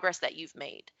the progress that you've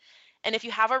made. And if you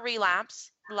have a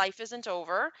relapse, life isn't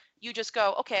over. You just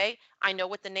go, okay, I know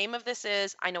what the name of this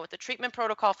is. I know what the treatment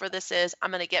protocol for this is.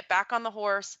 I'm going to get back on the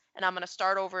horse and I'm going to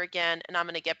start over again and I'm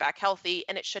going to get back healthy.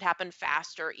 And it should happen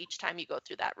faster each time you go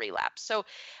through that relapse. So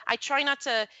I try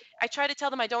to tell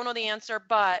them I don't know the answer,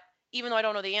 but even though I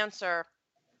don't know the answer,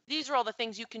 these are all the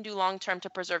things you can do long term to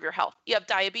preserve your health. You have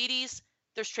diabetes,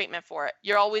 there's treatment for it.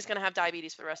 You're always going to have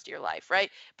diabetes for the rest of your life, right?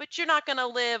 But you're not going to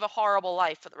live a horrible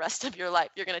life for the rest of your life.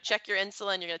 You're going to check your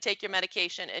insulin, you're going to take your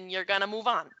medication, and you're going to move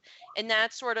on. And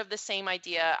that's sort of the same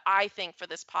idea, I think, for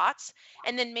this POTS.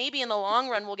 And then maybe in the long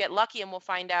run, we'll get lucky and we'll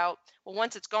find out, well,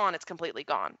 once it's gone, it's completely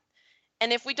gone.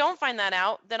 And if we don't find that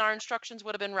out, then our instructions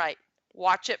would have been right.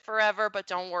 Watch it forever, but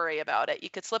don't worry about it. You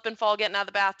could slip and fall getting out of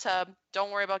the bathtub. Don't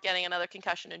worry about getting another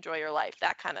concussion. Enjoy your life,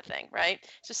 that kind of thing, right?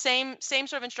 So same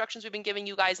sort of instructions we've been giving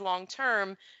you guys long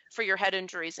term for your head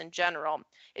injuries in general.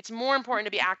 It's more important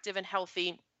to be active and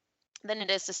healthy than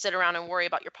it is to sit around and worry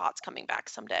about your POTS coming back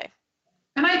someday.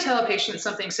 And I tell a patient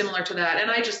something similar to that. And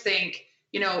I just think,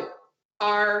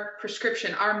 our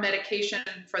prescription, our medication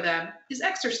for them is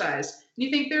exercise. And you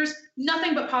think there's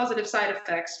nothing but positive side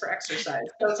effects for exercise.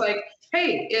 So it's like,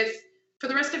 hey, if for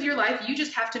the rest of your life, you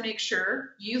just have to make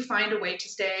sure you find a way to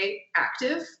stay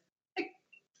active, like,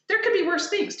 there could be worse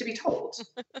things, to be told.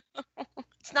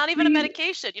 It's not even a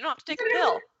medication. You don't have to take a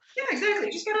pill. Yeah, exactly.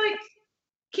 You just gotta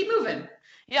keep moving.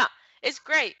 Yeah. It's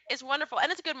great. It's wonderful.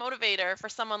 And it's a good motivator for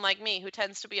someone like me who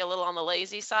tends to be a little on the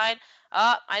lazy side.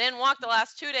 I didn't walk the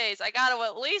last 2 days. I got to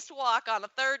at least walk on the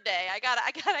third day. I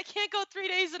can't go 3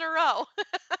 days in a row.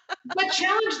 But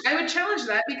I would challenge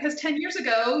that, because 10 years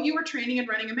ago, you were training and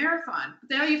running a marathon.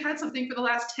 Now you've had something for the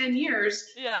last 10 years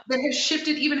that has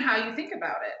shifted even how you think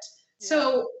about it. Yeah.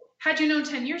 So had you known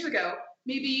 10 years ago,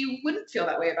 maybe you wouldn't feel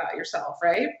that way about yourself,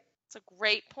 right? That's a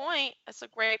great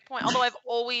point. Although I've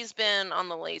always been on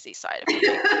the lazy side of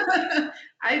things.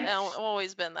 I've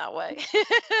always been that way.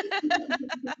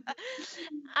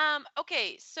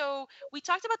 Okay, so we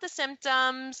talked about the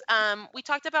symptoms. We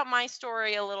talked about my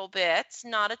story a little bit,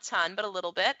 not a ton, but a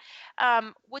little bit.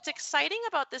 What's exciting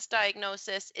about this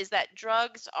diagnosis is that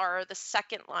drugs are the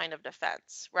second line of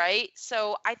defense, right?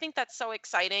 So I think that's so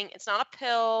exciting. It's not a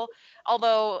pill,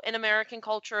 although in American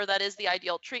culture, that is the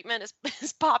ideal treatment,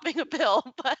 is popping a pill,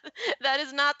 but that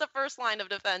is not the first line of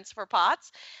defense for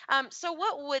POTS. So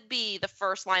what would be the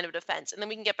first line of defense? And then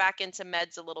we can get back into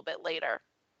meds a little bit later.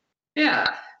 Yeah.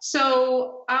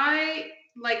 So I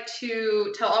like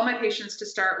to tell all my patients to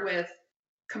start with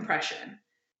compression.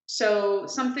 So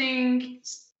something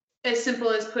as simple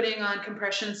as putting on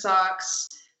compression socks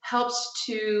helps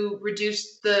to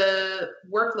reduce the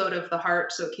workload of the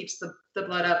heart, so it keeps the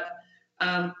blood up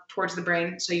towards the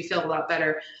brain, so you feel a lot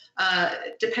better.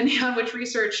 Depending on which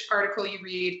research article you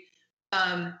read,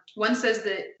 one says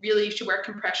that really you should wear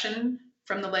compression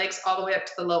from the legs all the way up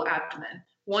to the low abdomen.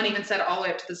 One even said all the way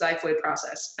up to the xiphoid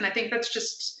process. And I think that's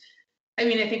just, I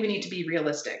think we need to be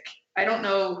realistic. I don't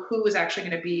know who is actually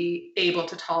going to be able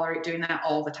to tolerate doing that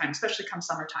all the time, especially come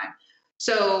summertime.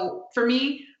 So for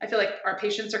me, I feel like our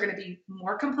patients are going to be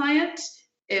more compliant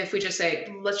if we just say,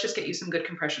 let's just get you some good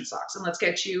compression socks and let's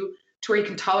get you to where you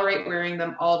can tolerate wearing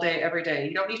them all day, every day.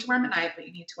 You don't need to wear them at night, but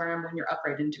you need to wear them when you're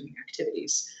upright and doing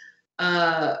activities.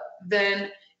 Then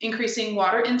increasing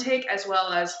water intake, as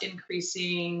well as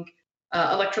increasing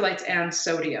electrolytes and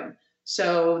sodium.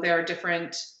 So there are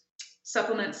different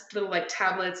supplements, little like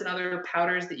tablets and other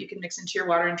powders that you can mix into your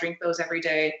water and drink those every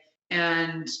day.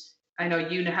 And I know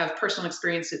you have personal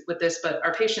experience with this, but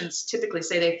our patients typically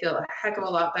say they feel a heck of a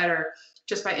lot better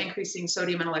just by increasing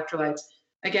sodium and electrolytes.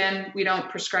 Again, we don't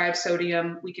prescribe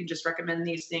sodium. We can just recommend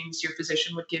these things. Your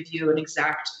physician would give you an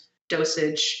exact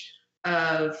dosage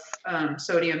of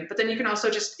sodium, but then you can also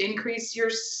just increase your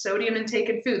sodium intake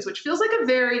in foods, which feels like a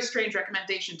very strange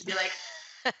recommendation to be like,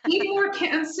 eat more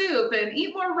canned soup and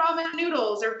eat more ramen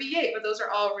noodles or V8, but those are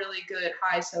all really good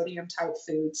high sodium type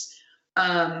foods.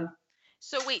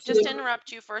 So wait, just to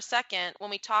interrupt you for a second. When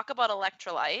we talk about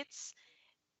electrolytes,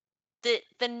 The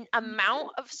amount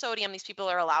of sodium these people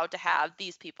are allowed to have,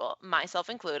 these people, myself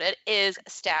included, is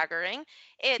staggering.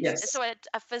 Yes.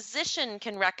 A physician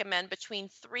can recommend between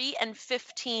 3 and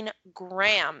 15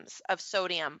 grams of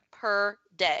sodium per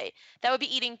day. That would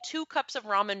be eating 2 cups of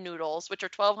ramen noodles, which are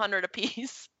 1,200 a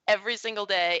piece, every single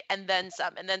day, and then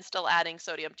some, and then still adding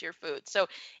sodium to your food. So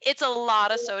it's a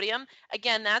lot of sodium.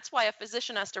 Again, that's why a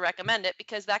physician has to recommend it,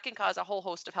 because that can cause a whole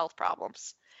host of health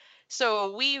problems.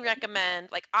 So we recommend,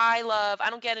 like, I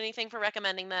don't get anything for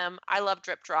recommending them. I love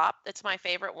Drip Drop. It's my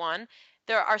favorite one.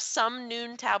 There are some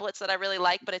Nuun tablets that I really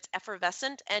like, but it's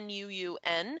effervescent,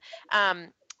 Nuun.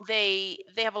 They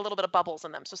have a little bit of bubbles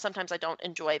in them, so sometimes I don't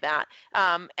enjoy that.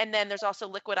 And then there's also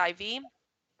Liquid IV,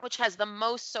 which has the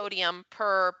most sodium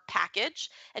per package,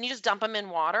 and you just dump them in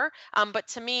water. But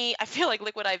to me, I feel like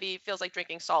Liquid IV feels like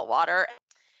drinking salt water.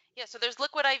 Yeah, so there's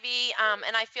Liquid IV,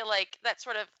 and I feel like that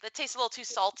tastes a little too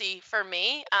salty for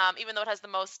me, even though it has the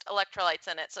most electrolytes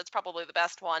in it. So it's probably the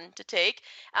best one to take.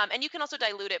 And you can also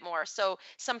dilute it more. So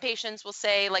some patients will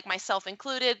say, like myself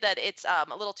included, that it's a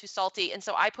little too salty. And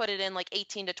so I put it in like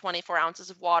 18 to 24 ounces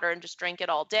of water and just drink it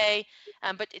all day.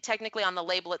 But technically on the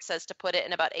label, it says to put it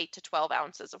in about 8 to 12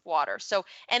 ounces of water. So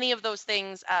any of those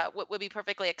things would be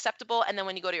perfectly acceptable. And then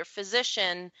when you go to your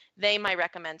physician, they might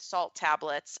recommend salt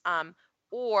tablets.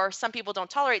 Or some people don't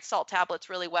tolerate salt tablets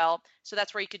really well. So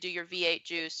that's where you could do your V8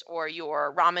 juice or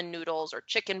your ramen noodles or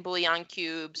chicken bouillon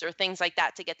cubes or things like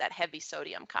that to get that heavy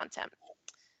sodium content.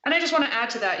 And I just want to add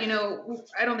to that,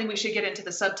 I don't think we should get into the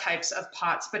subtypes of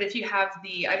POTS, but if you have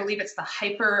I believe it's the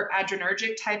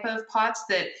hyperadrenergic type of POTS,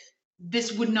 that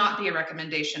this would not be a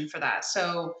recommendation for that.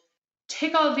 So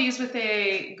take all of these with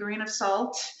a grain of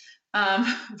salt.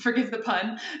 Forgive the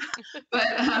pun, but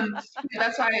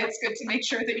that's why it's good to make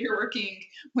sure that you're working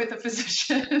with a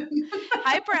physician.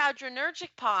 Hyperadrenergic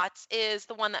POTS is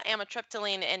the one that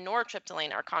amitriptyline and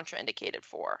nortriptyline are contraindicated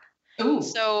for. Ooh,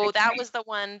 so that was the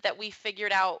one that we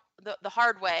figured out the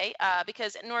hard way,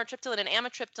 because nortriptyline and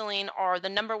amitriptyline are the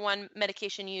 #1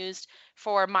 medication used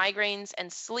for migraines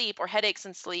and sleep, or headaches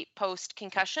and sleep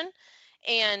post-concussion.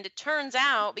 And it turns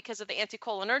out, because of the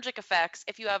anticholinergic effects,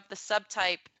 if you have the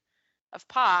subtype of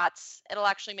POTS, it'll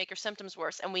actually make your symptoms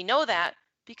worse. And we know that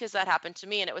because that happened to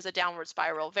me, and it was a downward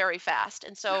spiral very fast.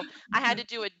 And so I had to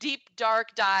do a deep,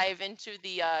 dark dive into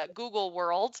the Google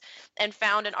world and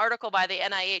found an article by the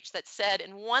NIH that said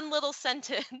in one little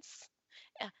sentence,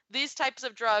 these types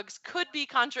of drugs could be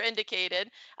contraindicated.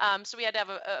 So we had to have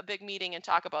a big meeting and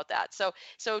talk about that.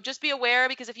 So just be aware,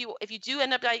 because if you do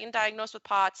end up getting diagnosed with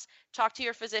POTS, talk to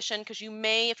your physician, because you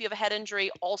may, if you have a head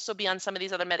injury, also be on some of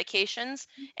these other medications,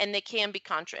 and they can be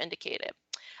contraindicated.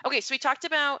 Okay, so we talked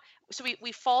about,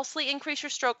 we falsely increase your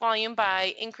stroke volume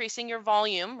by increasing your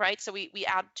volume, right? So we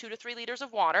add 2 to 3 liters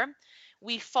of water.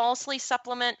 We falsely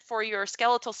supplement for your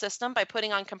skeletal system by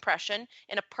putting on compression.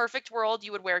 In a perfect world,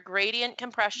 you would wear gradient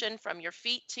compression from your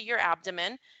feet to your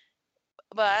abdomen.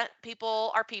 But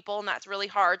people are people, and that's really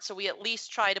hard. So we at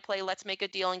least try to play let's make a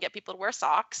deal and get people to wear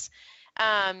socks.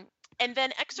 And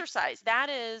then exercise. That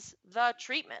is the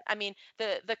treatment. I mean,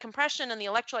 the compression and the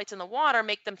electrolytes in the water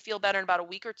make them feel better in about a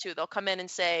week or two. They'll come in and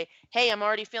say, hey, I'm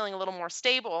already feeling a little more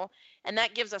stable. And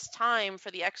that gives us time for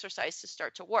the exercise to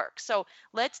start to work. So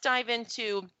let's dive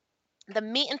into the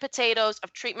meat and potatoes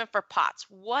of treatment for POTS.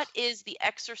 What is the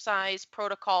exercise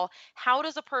protocol? How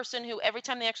does a person who every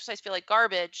time they exercise feel like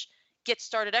garbage get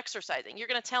started exercising? You're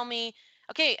going to tell me,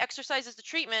 okay, exercise is the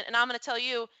treatment, and I'm going to tell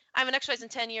you I haven't exercised in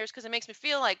 10 years because it makes me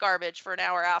feel like garbage for an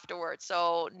hour afterwards.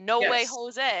 So no way,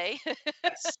 Jose.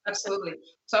 Yes, absolutely.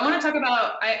 So I want to talk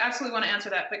about, I absolutely want to answer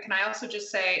that, but can I also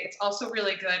just say it's also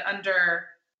really good under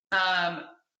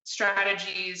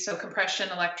strategies, so compression,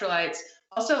 electrolytes,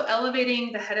 also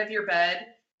elevating the head of your bed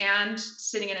and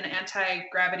sitting in an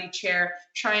anti-gravity chair,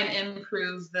 try and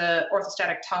improve the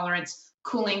orthostatic tolerance,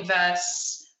 cooling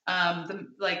vests,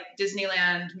 like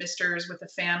Disneyland misters with a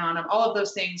fan on them, all of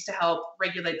those things to help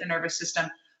regulate the nervous system.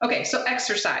 Okay, so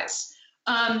exercise.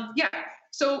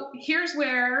 So here's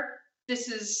where this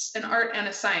is an art and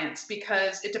a science,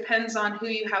 because it depends on who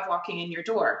you have walking in your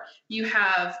door. You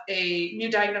have a new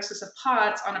diagnosis of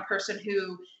POTS on a person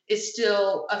who is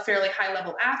still a fairly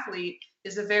high-level athlete,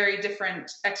 is a very different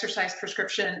exercise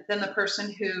prescription than the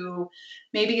person who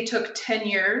maybe took 10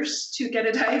 years to get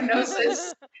a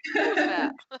diagnosis.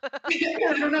 I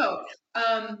don't know.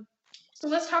 So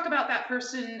let's talk about that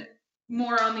person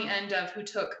more on the end of who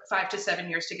took 5 to 7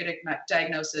 years to get a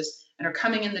diagnosis and are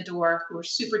coming in the door, who are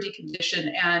super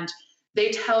deconditioned, and they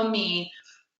tell me,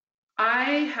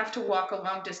 I have to walk a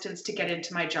long distance to get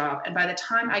into my job, and by the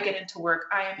time I get into work,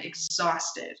 I am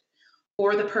exhausted.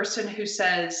 Or the person who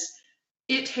says,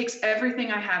 it takes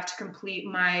everything I have to complete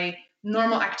my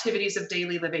normal activities of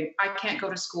daily living. I can't go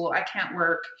to school. I can't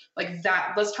work, like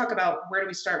that. Let's talk about where do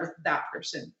we start with that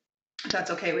person, if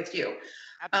that's okay with you.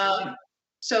 Absolutely.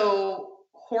 So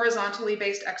horizontally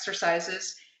based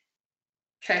exercises.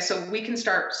 Okay, so we can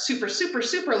start super, super,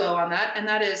 super low on that. And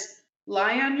that is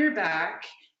lie on your back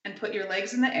and put your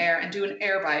legs in the air and do an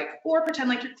air bike, or pretend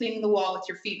like you're cleaning the wall with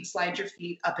your feet and slide your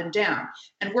feet up and down,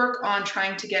 and work on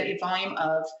trying to get a volume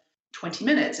of 20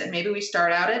 minutes. And maybe we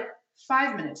start out at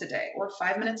 5 minutes a day, or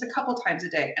 5 minutes a couple times a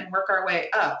day, and work our way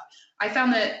up. I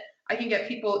found that I can get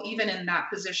people even in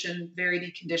that position, very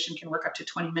deconditioned, can work up to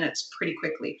 20 minutes pretty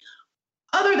quickly.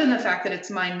 Other than the fact that it's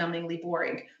mind-numbingly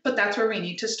boring, but that's where we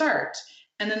need to start.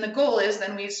 And then the goal is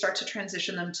then we start to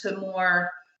transition them to more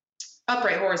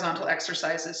upright horizontal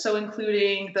exercises. So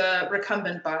including the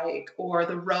recumbent bike or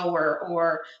the rower,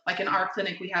 or like in our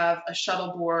clinic, we have a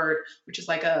shuttle board, which is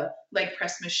like a leg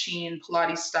press machine,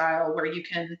 Pilates style, where you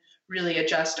can really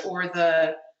adjust, or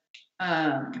the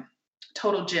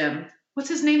Total Gym. What's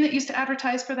his name that used to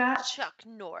advertise for that? Chuck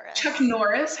Norris. Chuck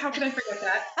Norris. How could I forget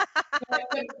that?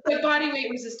 but body weight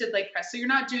resisted leg press. So you're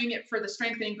not doing it for the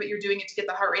strengthening, but you're doing it to get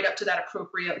the heart rate up to that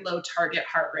appropriate low target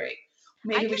heart rate.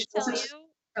 Maybe I can tell you,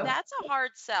 that's a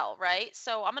hard sell, right?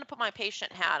 So I'm going to put my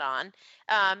patient hat on,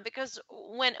 because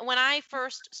when I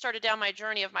first started down my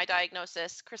journey of my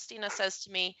diagnosis, Christina says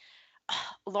to me,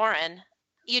 Lauren,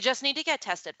 you just need to get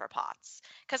tested for POTS.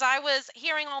 Because I was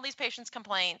hearing all these patients'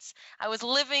 complaints. I was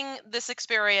living this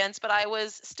experience, but I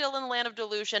was still in the land of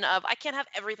delusion of I can't have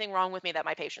everything wrong with me that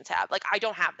my patients have. Like, I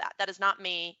don't have that. That is not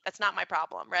me. That's not my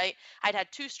problem, right? I'd had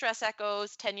 2 stress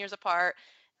echoes 10 years apart.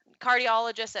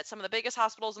 Cardiologists at some of the biggest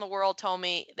hospitals in the world told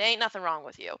me there ain't nothing wrong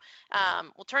with you.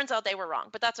 Well, turns out they were wrong,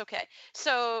 but that's okay.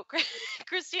 So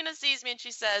Christina sees me and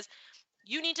she says,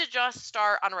 you need to just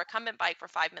start on a recumbent bike for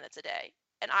 5 minutes a day.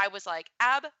 And I was like,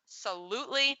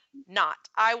 absolutely not.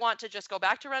 I want to just go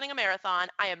back to running a marathon.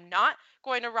 I am not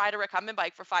going to ride a recumbent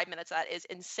bike for 5 minutes. That is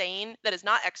insane. That is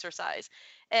not exercise.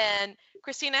 And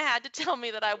Christina had to tell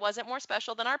me that I wasn't more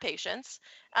special than our patients.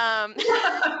 And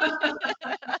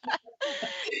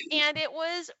it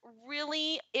was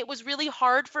really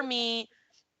hard for me,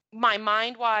 my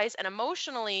mind wise and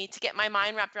emotionally, to get my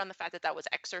mind wrapped around the fact that that was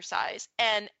exercise.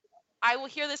 And I will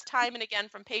hear this time and again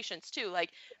from patients too, like,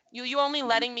 you only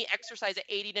letting me exercise at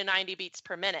 80 to 90 beats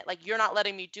per minute. Like, you're not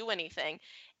letting me do anything.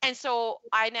 And so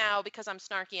I now, because I'm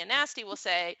snarky and nasty, will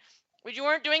say, well, you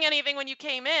weren't doing anything when you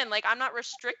came in. Like, I'm not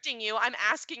restricting you. I'm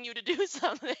asking you to do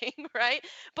something, right?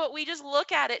 But we just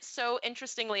look at it so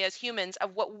interestingly as humans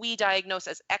of what we diagnose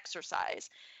as exercise.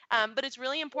 But it's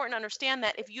really important to understand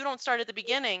that if you don't start at the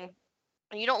beginning,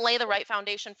 and you don't lay the right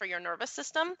foundation for your nervous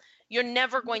system, you're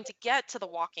never going to get to the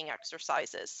walking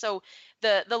exercises. So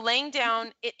the laying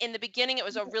down, in the beginning, it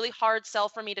was a really hard sell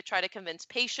for me to try to convince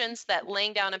patients that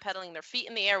laying down and pedaling their feet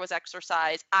in the air was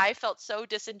exercise. I felt so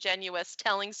disingenuous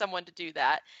telling someone to do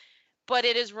that. But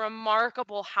it is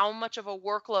remarkable how much of a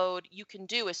workload you can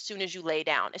do as soon as you lay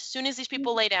down. As soon as these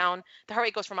people lay down, the heart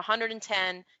rate goes from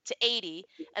 110 to 80,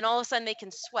 and all of a sudden they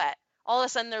can sweat. All of a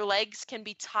sudden their legs can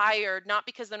be tired, not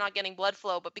because they're not getting blood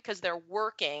flow, but because they're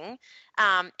working.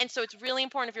 And so it's really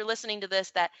important, if you're listening to this,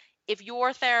 that if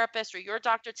your therapist or your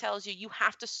doctor tells you you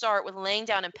have to start with laying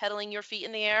down and pedaling your feet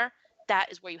in the air, that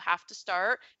is where you have to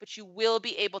start. But you will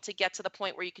be able to get to the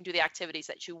point where you can do the activities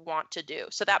that you want to do.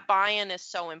 So that buy-in is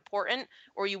so important,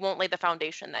 or you won't lay the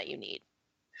foundation that you need.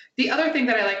 The other thing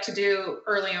that I like to do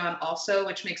early on also,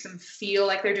 which makes them feel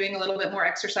like they're doing a little bit more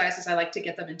exercise, is I like to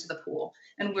get them into the pool.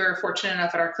 And we're fortunate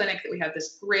enough at our clinic that we have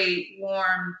this great,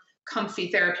 warm,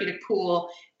 comfy, therapeutic pool,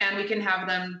 and we can have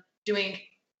them doing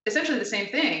essentially the same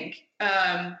thing.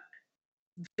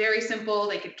 Very simple.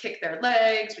 They could kick their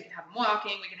legs. We can have them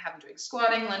walking. We can have them doing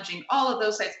squatting, lunging, all of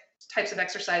those types of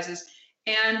exercises.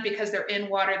 And because they're in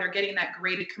water, they're getting that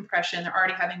graded compression. They're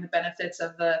already having the benefits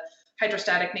of the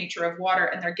hydrostatic nature of water,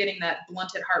 and they're getting that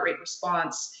blunted heart rate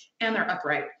response, and they're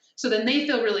upright. So then they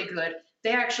feel really good.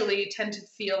 They actually tend to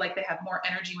feel like they have more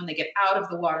energy when they get out of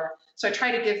the water. So I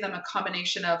try to give them a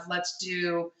combination of, let's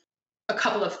do a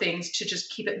couple of things to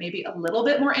just keep it maybe a little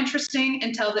bit more interesting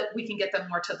until that we can get them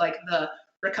more to like the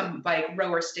recumbent bike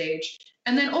rower stage.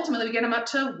 And then ultimately we get them up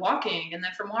to walking, and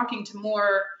then from walking to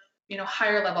more,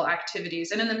 higher level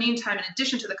activities. And in the meantime, in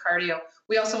addition to the cardio,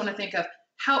 we also want to think of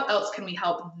how else can we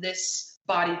help this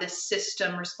body, this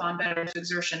system respond better to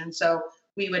exertion. And so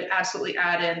we would absolutely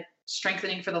add in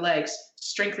strengthening for the legs,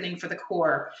 strengthening for the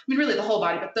core. I mean, really the whole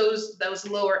body, but those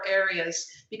lower areas,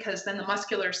 because then the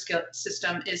muscular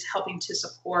system is helping to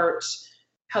support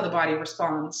how the body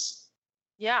responds.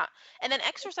 Yeah. And then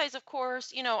exercise, of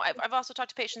course, I've also talked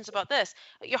to patients about this.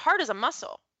 Your heart is a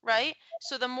muscle. right?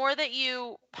 So the more that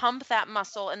you pump that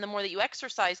muscle and the more that you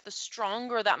exercise, the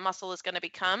stronger that muscle is going to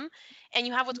become. And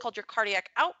you have what's called your cardiac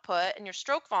output and your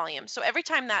stroke volume. So every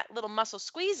time that little muscle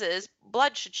squeezes,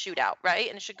 blood should shoot out, right?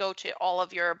 And it should go to all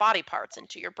of your body parts and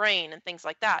to your brain and things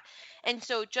like that. And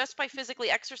so just by physically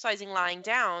exercising lying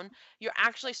down, you're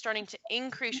actually starting to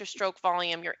increase your stroke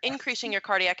volume, you're increasing your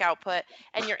cardiac output,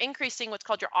 and you're increasing what's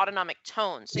called your autonomic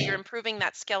tone. So you're improving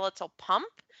that skeletal pump,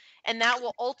 and that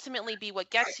will ultimately be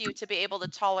what gets you to be able to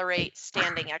tolerate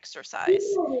standing exercise.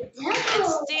 And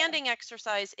standing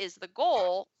exercise is the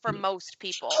goal for most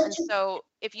people. And so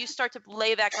if you start to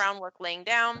lay that groundwork laying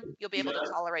down, you'll be able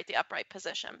to tolerate the upright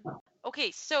position.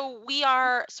 Okay, so we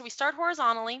start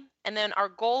horizontally, and then our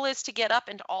goal is to get up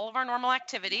into all of our normal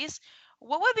activities.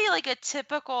 What would be like a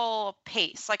typical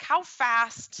pace? Like how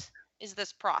fast is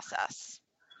this process?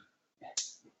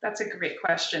 That's a great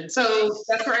question. So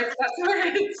that's where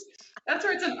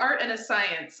it's an art and a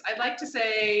science. I'd like to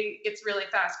say it's really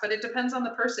fast, but it depends on the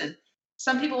person.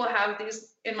 Some people will have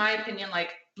these, in my opinion, like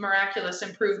miraculous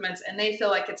improvements, and they feel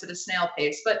like it's at a snail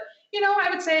pace. But I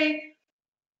would say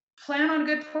plan on a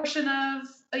good portion of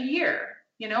a year.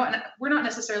 And we're not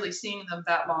necessarily seeing them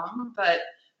that long, but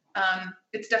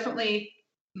it's definitely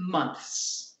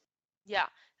months. Yeah.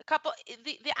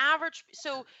 The average,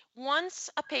 so once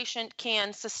a patient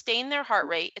can sustain their heart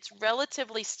rate, it's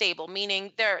relatively stable,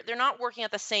 meaning they're not working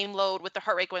at the same load with the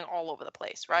heart rate going all over the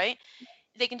place, right?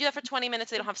 They can do that for 20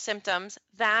 minutes, they don't have symptoms.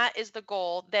 That is the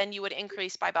goal. Then you would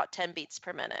increase by about 10 beats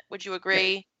per minute. Would you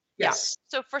agree? Yes.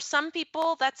 Yeah. So for some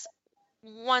people, that's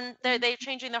they're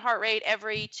changing their heart rate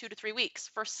every 2 to 3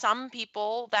 weeks. For some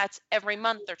people, that's every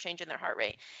month they're changing their heart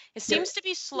rate. It seems to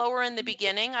be slower in the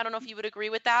beginning. I don't know if you would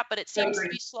agree with that, but it seems to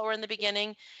be slower in the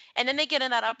beginning. And then they get in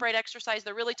that upright exercise.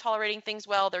 They're really tolerating things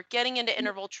well. They're getting into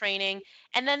interval training,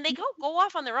 and then they go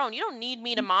off on their own. You don't need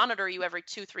me to monitor you every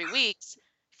 2-3 weeks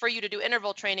for you to do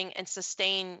interval training and to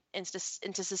sustain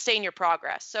your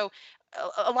progress. So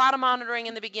a lot of monitoring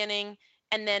in the beginning,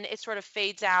 and then it sort of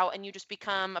fades out and you just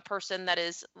become a person that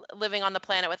is living on the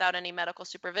planet without any medical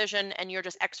supervision, and you're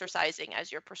just exercising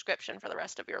as your prescription for the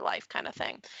rest of your life, kind of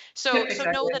thing. So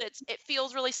know that it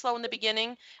feels really slow in the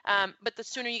beginning, but the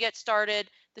sooner you get started,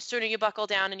 the sooner you buckle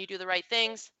down and you do the right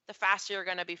things, the faster you're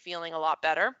going to be feeling a lot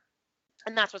better.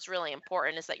 And that's what's really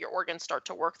important, is that your organs start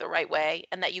to work the right way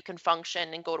and that you can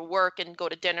function and go to work and go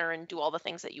to dinner and do all the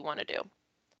things that you want to do.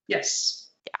 Yes.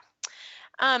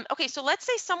 Okay, so let's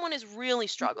say someone is really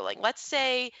struggling. Let's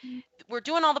say we're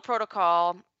doing all the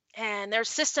protocol and their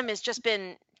system has just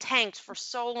been tanked for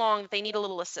so long that they need a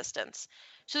little assistance.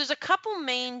 So there's a couple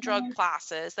main drug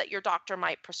classes that your doctor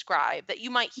might prescribe that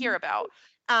you might hear about.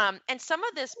 And some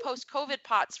of this post-COVID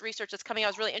POTS research that's coming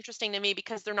out is really interesting to me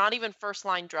because they're not even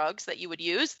first-line drugs that you would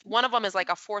use. One of them is like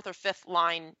a fourth or fifth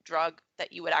line drug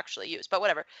that you would actually use, but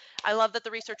whatever. I love that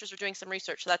the researchers are doing some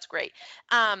research, so that's great.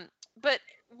 But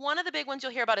one of the big ones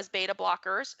you'll hear about is beta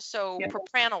blockers, so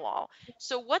propranolol.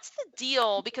 So what's the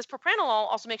deal? Because propranolol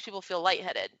also makes people feel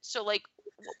lightheaded. So like,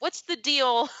 what's the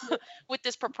deal with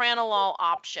this propranolol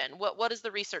option? What does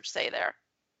the research say there?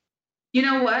 You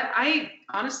know what? I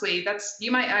honestly,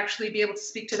 you might actually be able to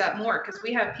speak to that more, because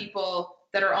we have people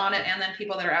that are on it and then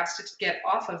people that are asked to get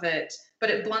off of it, but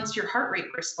it blunts your heart rate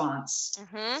response.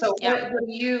 So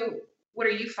what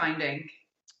are you finding?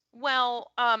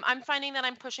 Well, I'm finding that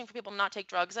I'm pushing for people to not take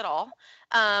drugs at all.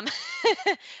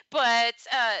 But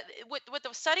with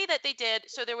the study that they did,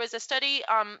 so there was a study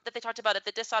that they talked about at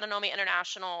the Dysautonomia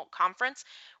International Conference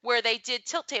where they did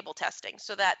tilt table testing.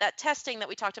 So that testing that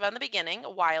we talked about in the beginning,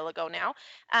 a while ago now,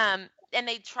 and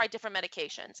they tried different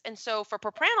medications. And so for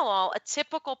propranolol, a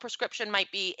typical prescription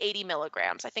might be 80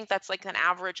 milligrams. I think that's like an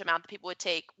average amount that people would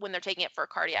take when they're taking it for a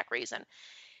cardiac reason.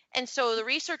 And so the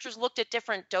researchers looked at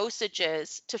different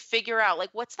dosages to figure out like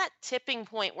what's that tipping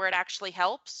point where it actually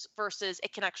helps versus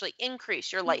it can actually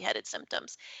increase your lightheaded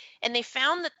symptoms. And they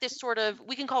found that this sort of,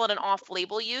 we can call it an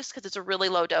off-label use because it's a really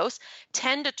low dose,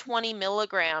 10 to 20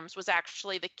 milligrams was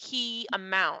actually the key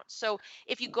amount. So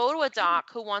if you go to a doc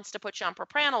who wants to put you on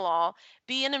propranolol,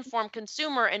 be an informed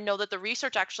consumer and know that the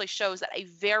research actually shows that a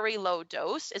very low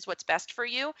dose is what's best for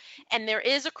you. And there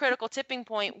is a critical tipping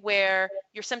point where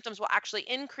your symptoms will actually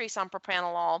increase on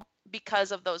propranolol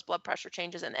because of those blood pressure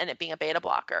changes and it being a beta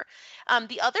blocker.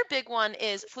 The other big one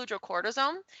is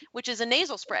fludrocortisone, which is a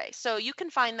nasal spray. So you can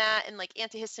find that in like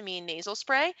antihistamine nasal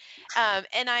spray.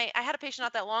 And I had a patient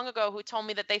not that long ago who told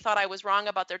me that they thought I was wrong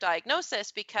about their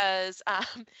diagnosis because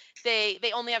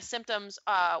they only have symptoms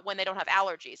when they don't have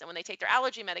allergies. And when they take their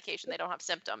allergy medication, they don't have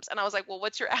symptoms. And I was like, well,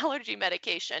 what's your allergy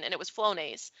medication? And it was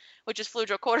Flonase, which is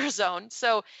fludrocortisone.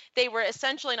 So they were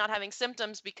essentially not having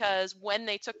symptoms because when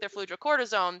they took their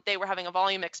fludrocortisone, they were having a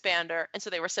volume expander. And so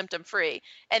they were symptom free.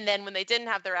 And then when they didn't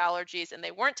have their allergies and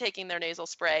they weren't taking their nasal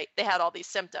spray, they had all these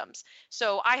symptoms.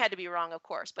 So I had to be wrong, of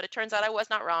course, but it turns out I was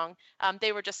not wrong.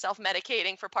 They were just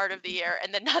self-medicating for part of the year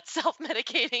and then not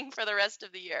self-medicating for the rest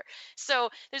of the year. So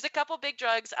there's a couple big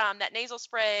drugs, that nasal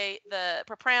spray, the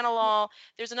propranolol.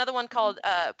 There's another one called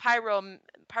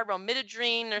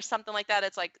pyromidodrine or something like that.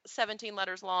 It's like 17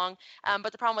 letters long.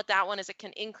 But the problem with that one is it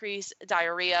can increase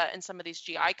diarrhea and some of these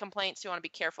GI complaints. So you want to be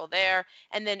careful there.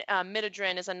 And then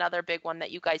midodrine is another big one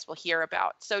that you guys will hear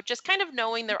about. So just kind of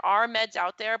knowing there are meds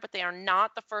out there, but they are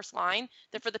not the first line.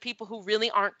 They're for the people who really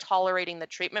aren't tolerating the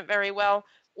treatment very well,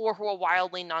 or who are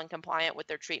wildly non-compliant with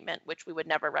their treatment, which we would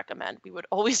never recommend. We would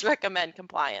always recommend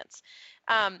compliance.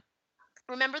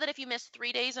 Remember that if you miss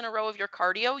 3 days in a row of your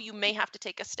cardio, you may have to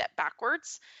take a step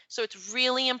backwards. So it's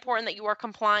really important that you are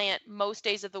compliant most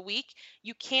days of the week.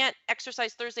 You can't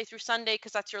exercise Thursday through Sunday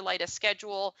because that's your lightest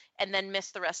schedule and then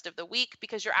miss the rest of the week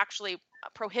because you're actually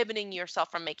prohibiting yourself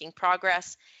from making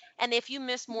progress. And if you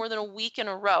miss more than a week in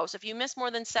a row, so if you miss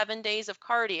more than 7 days of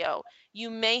cardio, you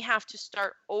may have to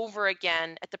start over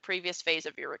again at the previous phase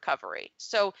of your recovery.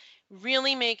 So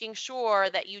really making sure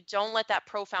that you don't let that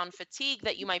profound fatigue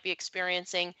that you might be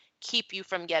experiencing keep you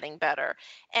from getting better.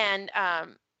 And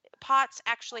POTS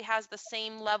actually has the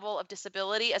same level of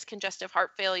disability as congestive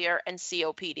heart failure and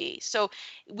COPD. So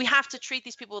we have to treat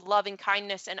these people with loving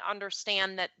kindness and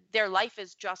understand that their life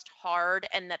is just hard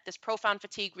and that this profound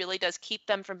fatigue really does keep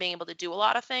them from being able to do a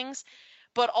lot of things.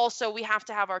 But also we have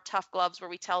to have our tough gloves where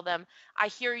we tell them, I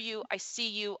hear you, I see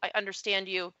you, I understand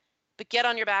you, but get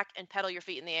on your back and pedal your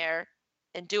feet in the air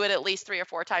and do it at least 3 or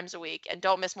 4 times a week and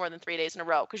don't miss more than 3 days in a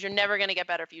row because you're never going to get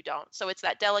better if you don't. So it's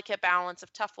that delicate balance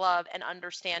of tough love and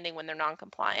understanding when they're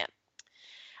non-compliant.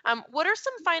 What are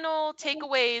some final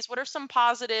takeaways? What are some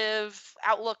positive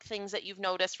outlook things that you've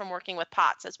noticed from working with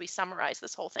POTS as we summarize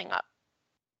this whole thing up?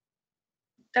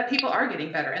 That people are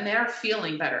getting better and they are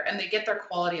feeling better and they get their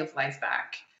quality of life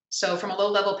back. So from a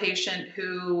low-level patient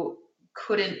who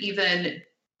couldn't even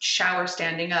shower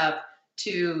standing up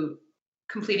to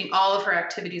completing all of her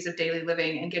activities of daily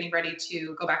living and getting ready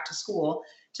to go back to school,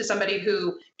 to somebody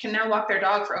who can now walk their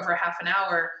dog for over half an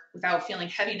hour without feeling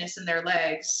heaviness in their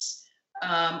legs,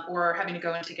 or having to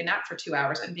go and take a nap for 2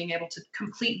 hours and being able to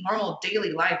complete normal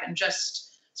daily life and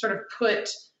just sort of put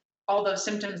all those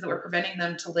symptoms that were preventing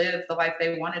them to live the life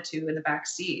they wanted to in the back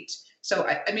seat. So,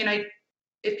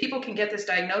 if people can get this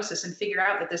diagnosis and figure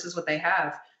out that this is what they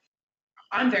have,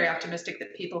 I'm very optimistic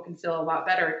that people can feel a lot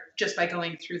better just by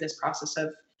going through this process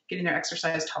of getting their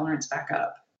exercise tolerance back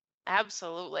up.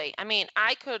 Absolutely. I mean,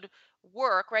 I could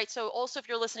work, right? So also if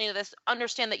you're listening to this,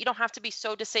 understand that you don't have to be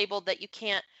so disabled that you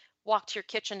can't walk to your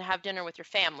kitchen to have dinner with your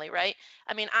family, right?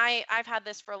 I mean, I've had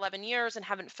this for 11 years and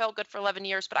haven't felt good for 11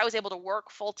 years, but I was able to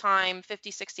work full-time, 50,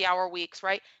 60-hour weeks,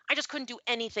 right? I just couldn't do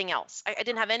anything else. I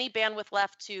didn't have any bandwidth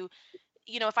left to,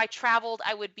 if I traveled,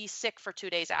 I would be sick for 2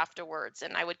 days afterwards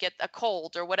and I would get a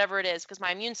cold or whatever it is because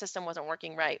my immune system wasn't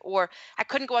working right. Or I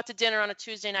couldn't go out to dinner on a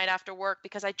Tuesday night after work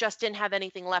because I just didn't have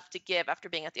anything left to give after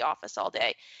being at the office all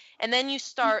day. And then you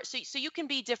start, so you can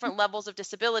be different levels of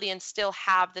disability and still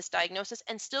have this diagnosis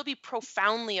and still be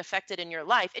profoundly affected in your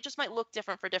life. It just might look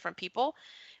different for different people.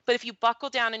 But if you buckle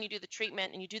down and you do the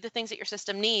treatment and you do the things that your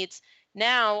system needs,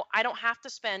 now I don't have to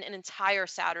spend an entire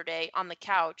Saturday on the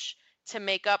couch to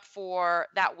make up for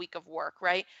that week of work,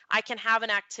 right? I can have an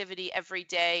activity every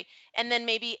day. And then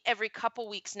maybe every couple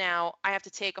weeks now, I have to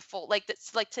take a full, like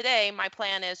today, my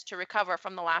plan is to recover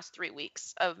from the last 3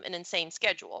 weeks of an insane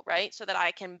schedule, right? So that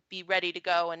I can be ready to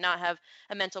go and not have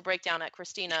a mental breakdown at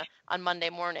Christina on Monday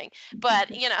morning.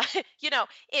 But,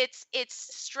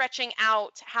 it's stretching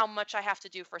out how much I have to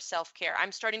do for self-care.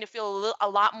 I'm starting to feel a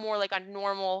lot more like a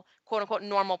normal, quote unquote,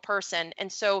 normal person.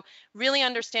 And so really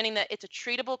understanding that it's a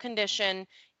treatable condition.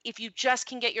 If you just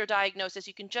can get your diagnosis,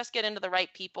 you can just get into the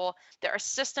right people. There are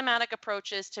systematic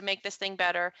approaches to make this thing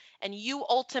better. And you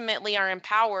ultimately are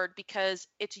empowered because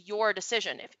it's your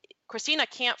decision. If Christina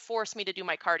can't force me to do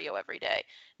my cardio every day.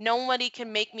 Nobody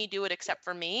can make me do it except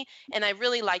for me. And I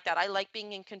really like that. I like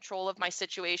being in control of my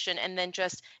situation and then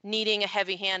just needing a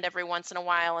heavy hand every once in a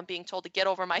while and being told to get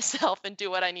over myself and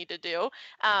do what I need to do.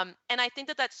 And I think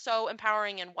that that's so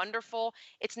empowering and wonderful.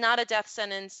 It's not a death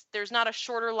sentence. There's not a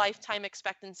shorter lifetime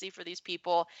expectancy for these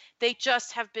people. They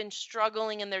just have been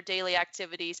struggling in their daily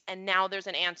activities, and now there's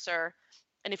an answer.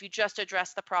 And if you just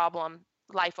address the problem,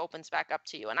 life opens back up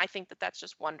to you. And I think that that's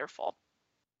just wonderful.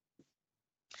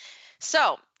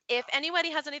 So if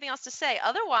anybody has anything else to say,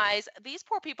 otherwise, these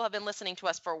poor people have been listening to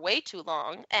us for way too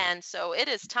long. And so it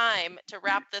is time to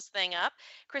wrap this thing up.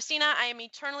 Christina, I am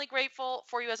eternally grateful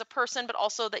for you as a person, but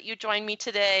also that you joined me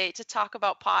today to talk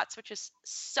about POTS, which is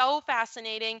so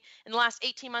fascinating. In the last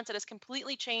 18 months, it has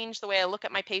completely changed the way I look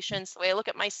at my patients, the way I look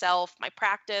at myself, my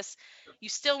practice. You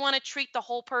still want to treat the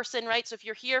whole person, right? So if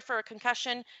you're here for a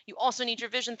concussion, you also need your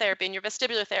vision therapy and your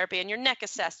vestibular therapy and your neck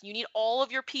assessed. You need all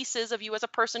of your pieces of you as a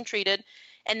person treated.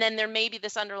 And then there may be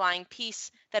this underlying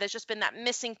piece that has just been that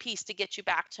missing piece to get you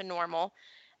back to normal.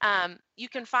 You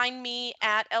can find me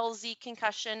at LZ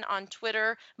Concussion on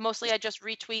Twitter. Mostly I just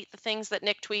retweet the things that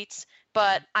Nick tweets,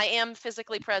 but I am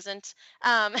physically present.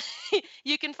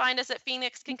 You can find us at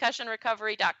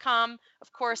phoenixconcussionrecovery.com.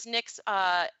 Of course, Nick's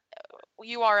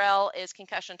URL is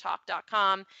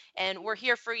concussiontalk.com, and we're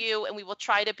here for you, and we will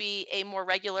try to be a more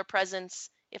regular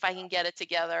presence if I can get it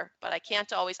together, but I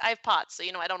can't always. I have POTS, so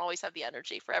I don't always have the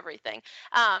energy for everything.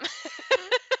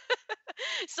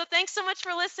 So thanks so much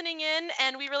for listening in,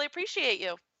 and we really appreciate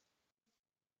you.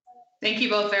 Thank you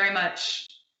both very much.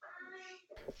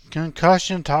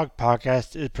 Concussion Talk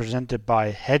podcast is presented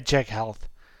by HeadCheck Health.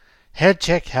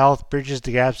 HeadCheck Health bridges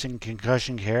the gaps in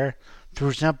concussion care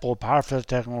through simple, powerful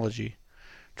technology.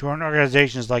 Join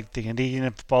organizations like the Canadian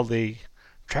Football League,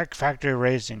 Track Factory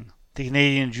Racing, the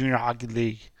Canadian Junior Hockey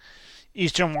League,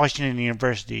 Eastern Washington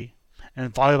University,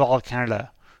 and Volleyball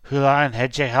Canada, who rely on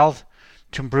HeadCheck Health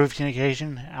to improve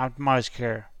communication and optimize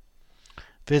care.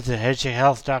 Visit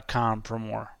headcheckhealth.com for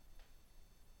more.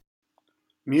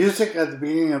 Music at the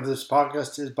beginning of this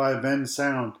podcast is by Ben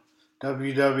Sound.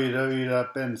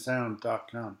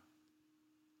 www.bensound.com.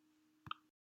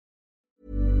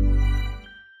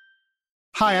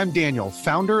 Hi, I'm Daniel,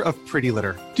 founder of Pretty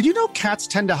Litter. Did you know cats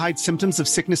tend to hide symptoms of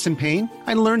sickness and pain?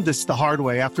 I learned this the hard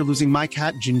way after losing my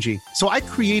cat, Gingy. So I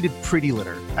created Pretty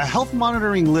Litter, a health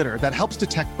monitoring litter that helps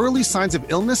detect early signs of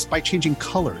illness by changing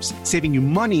colors, saving you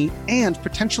money and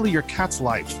potentially your cat's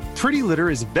life. Pretty Litter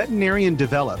is veterinarian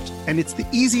developed, and it's the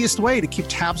easiest way to keep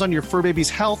tabs on your fur baby's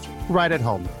health right at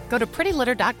home. Go to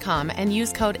prettylitter.com and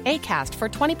use code ACAST for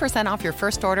 20% off your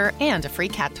first order and a free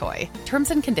cat toy.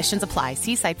 Terms and conditions apply.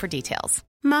 See site for details.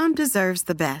 Mom deserves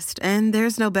the best, and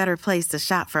there's no better place to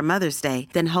shop for Mother's Day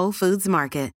than Whole Foods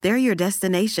Market. They're your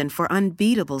destination for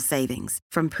unbeatable savings,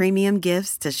 from premium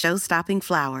gifts to show-stopping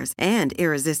flowers and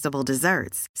irresistible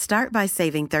desserts. Start by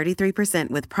saving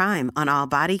 33% with Prime on all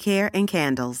body care and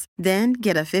candles. Then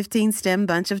get a 15-stem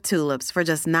bunch of tulips for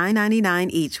just $9.99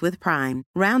 each with Prime.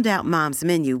 Round out Mom's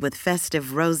menu with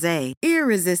festive rosé,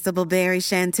 irresistible berry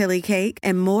chantilly cake,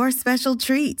 and more special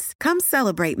treats. Come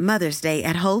celebrate Mother's Day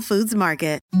at Whole Foods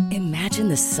Market. Imagine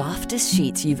the softest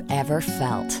sheets you've ever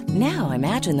felt. Now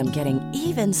imagine them getting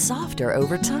even softer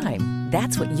over time.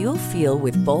 That's what you'll feel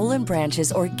with Boll &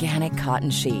 Branch's organic cotton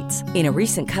sheets. In a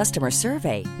recent customer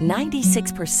survey,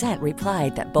 96%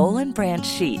 replied that Boll & Branch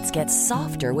sheets get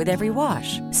softer with every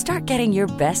wash. Start getting your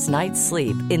best night's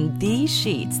sleep in these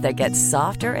sheets that get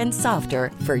softer and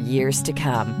softer for years to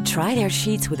come. Try their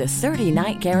sheets with a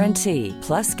 30-night guarantee.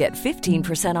 Plus, get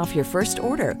 15% off your first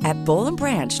order at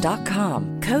bollandbranch.com.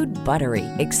 Code BUTTERY.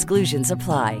 Exclusions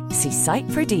apply. See site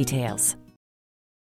for details.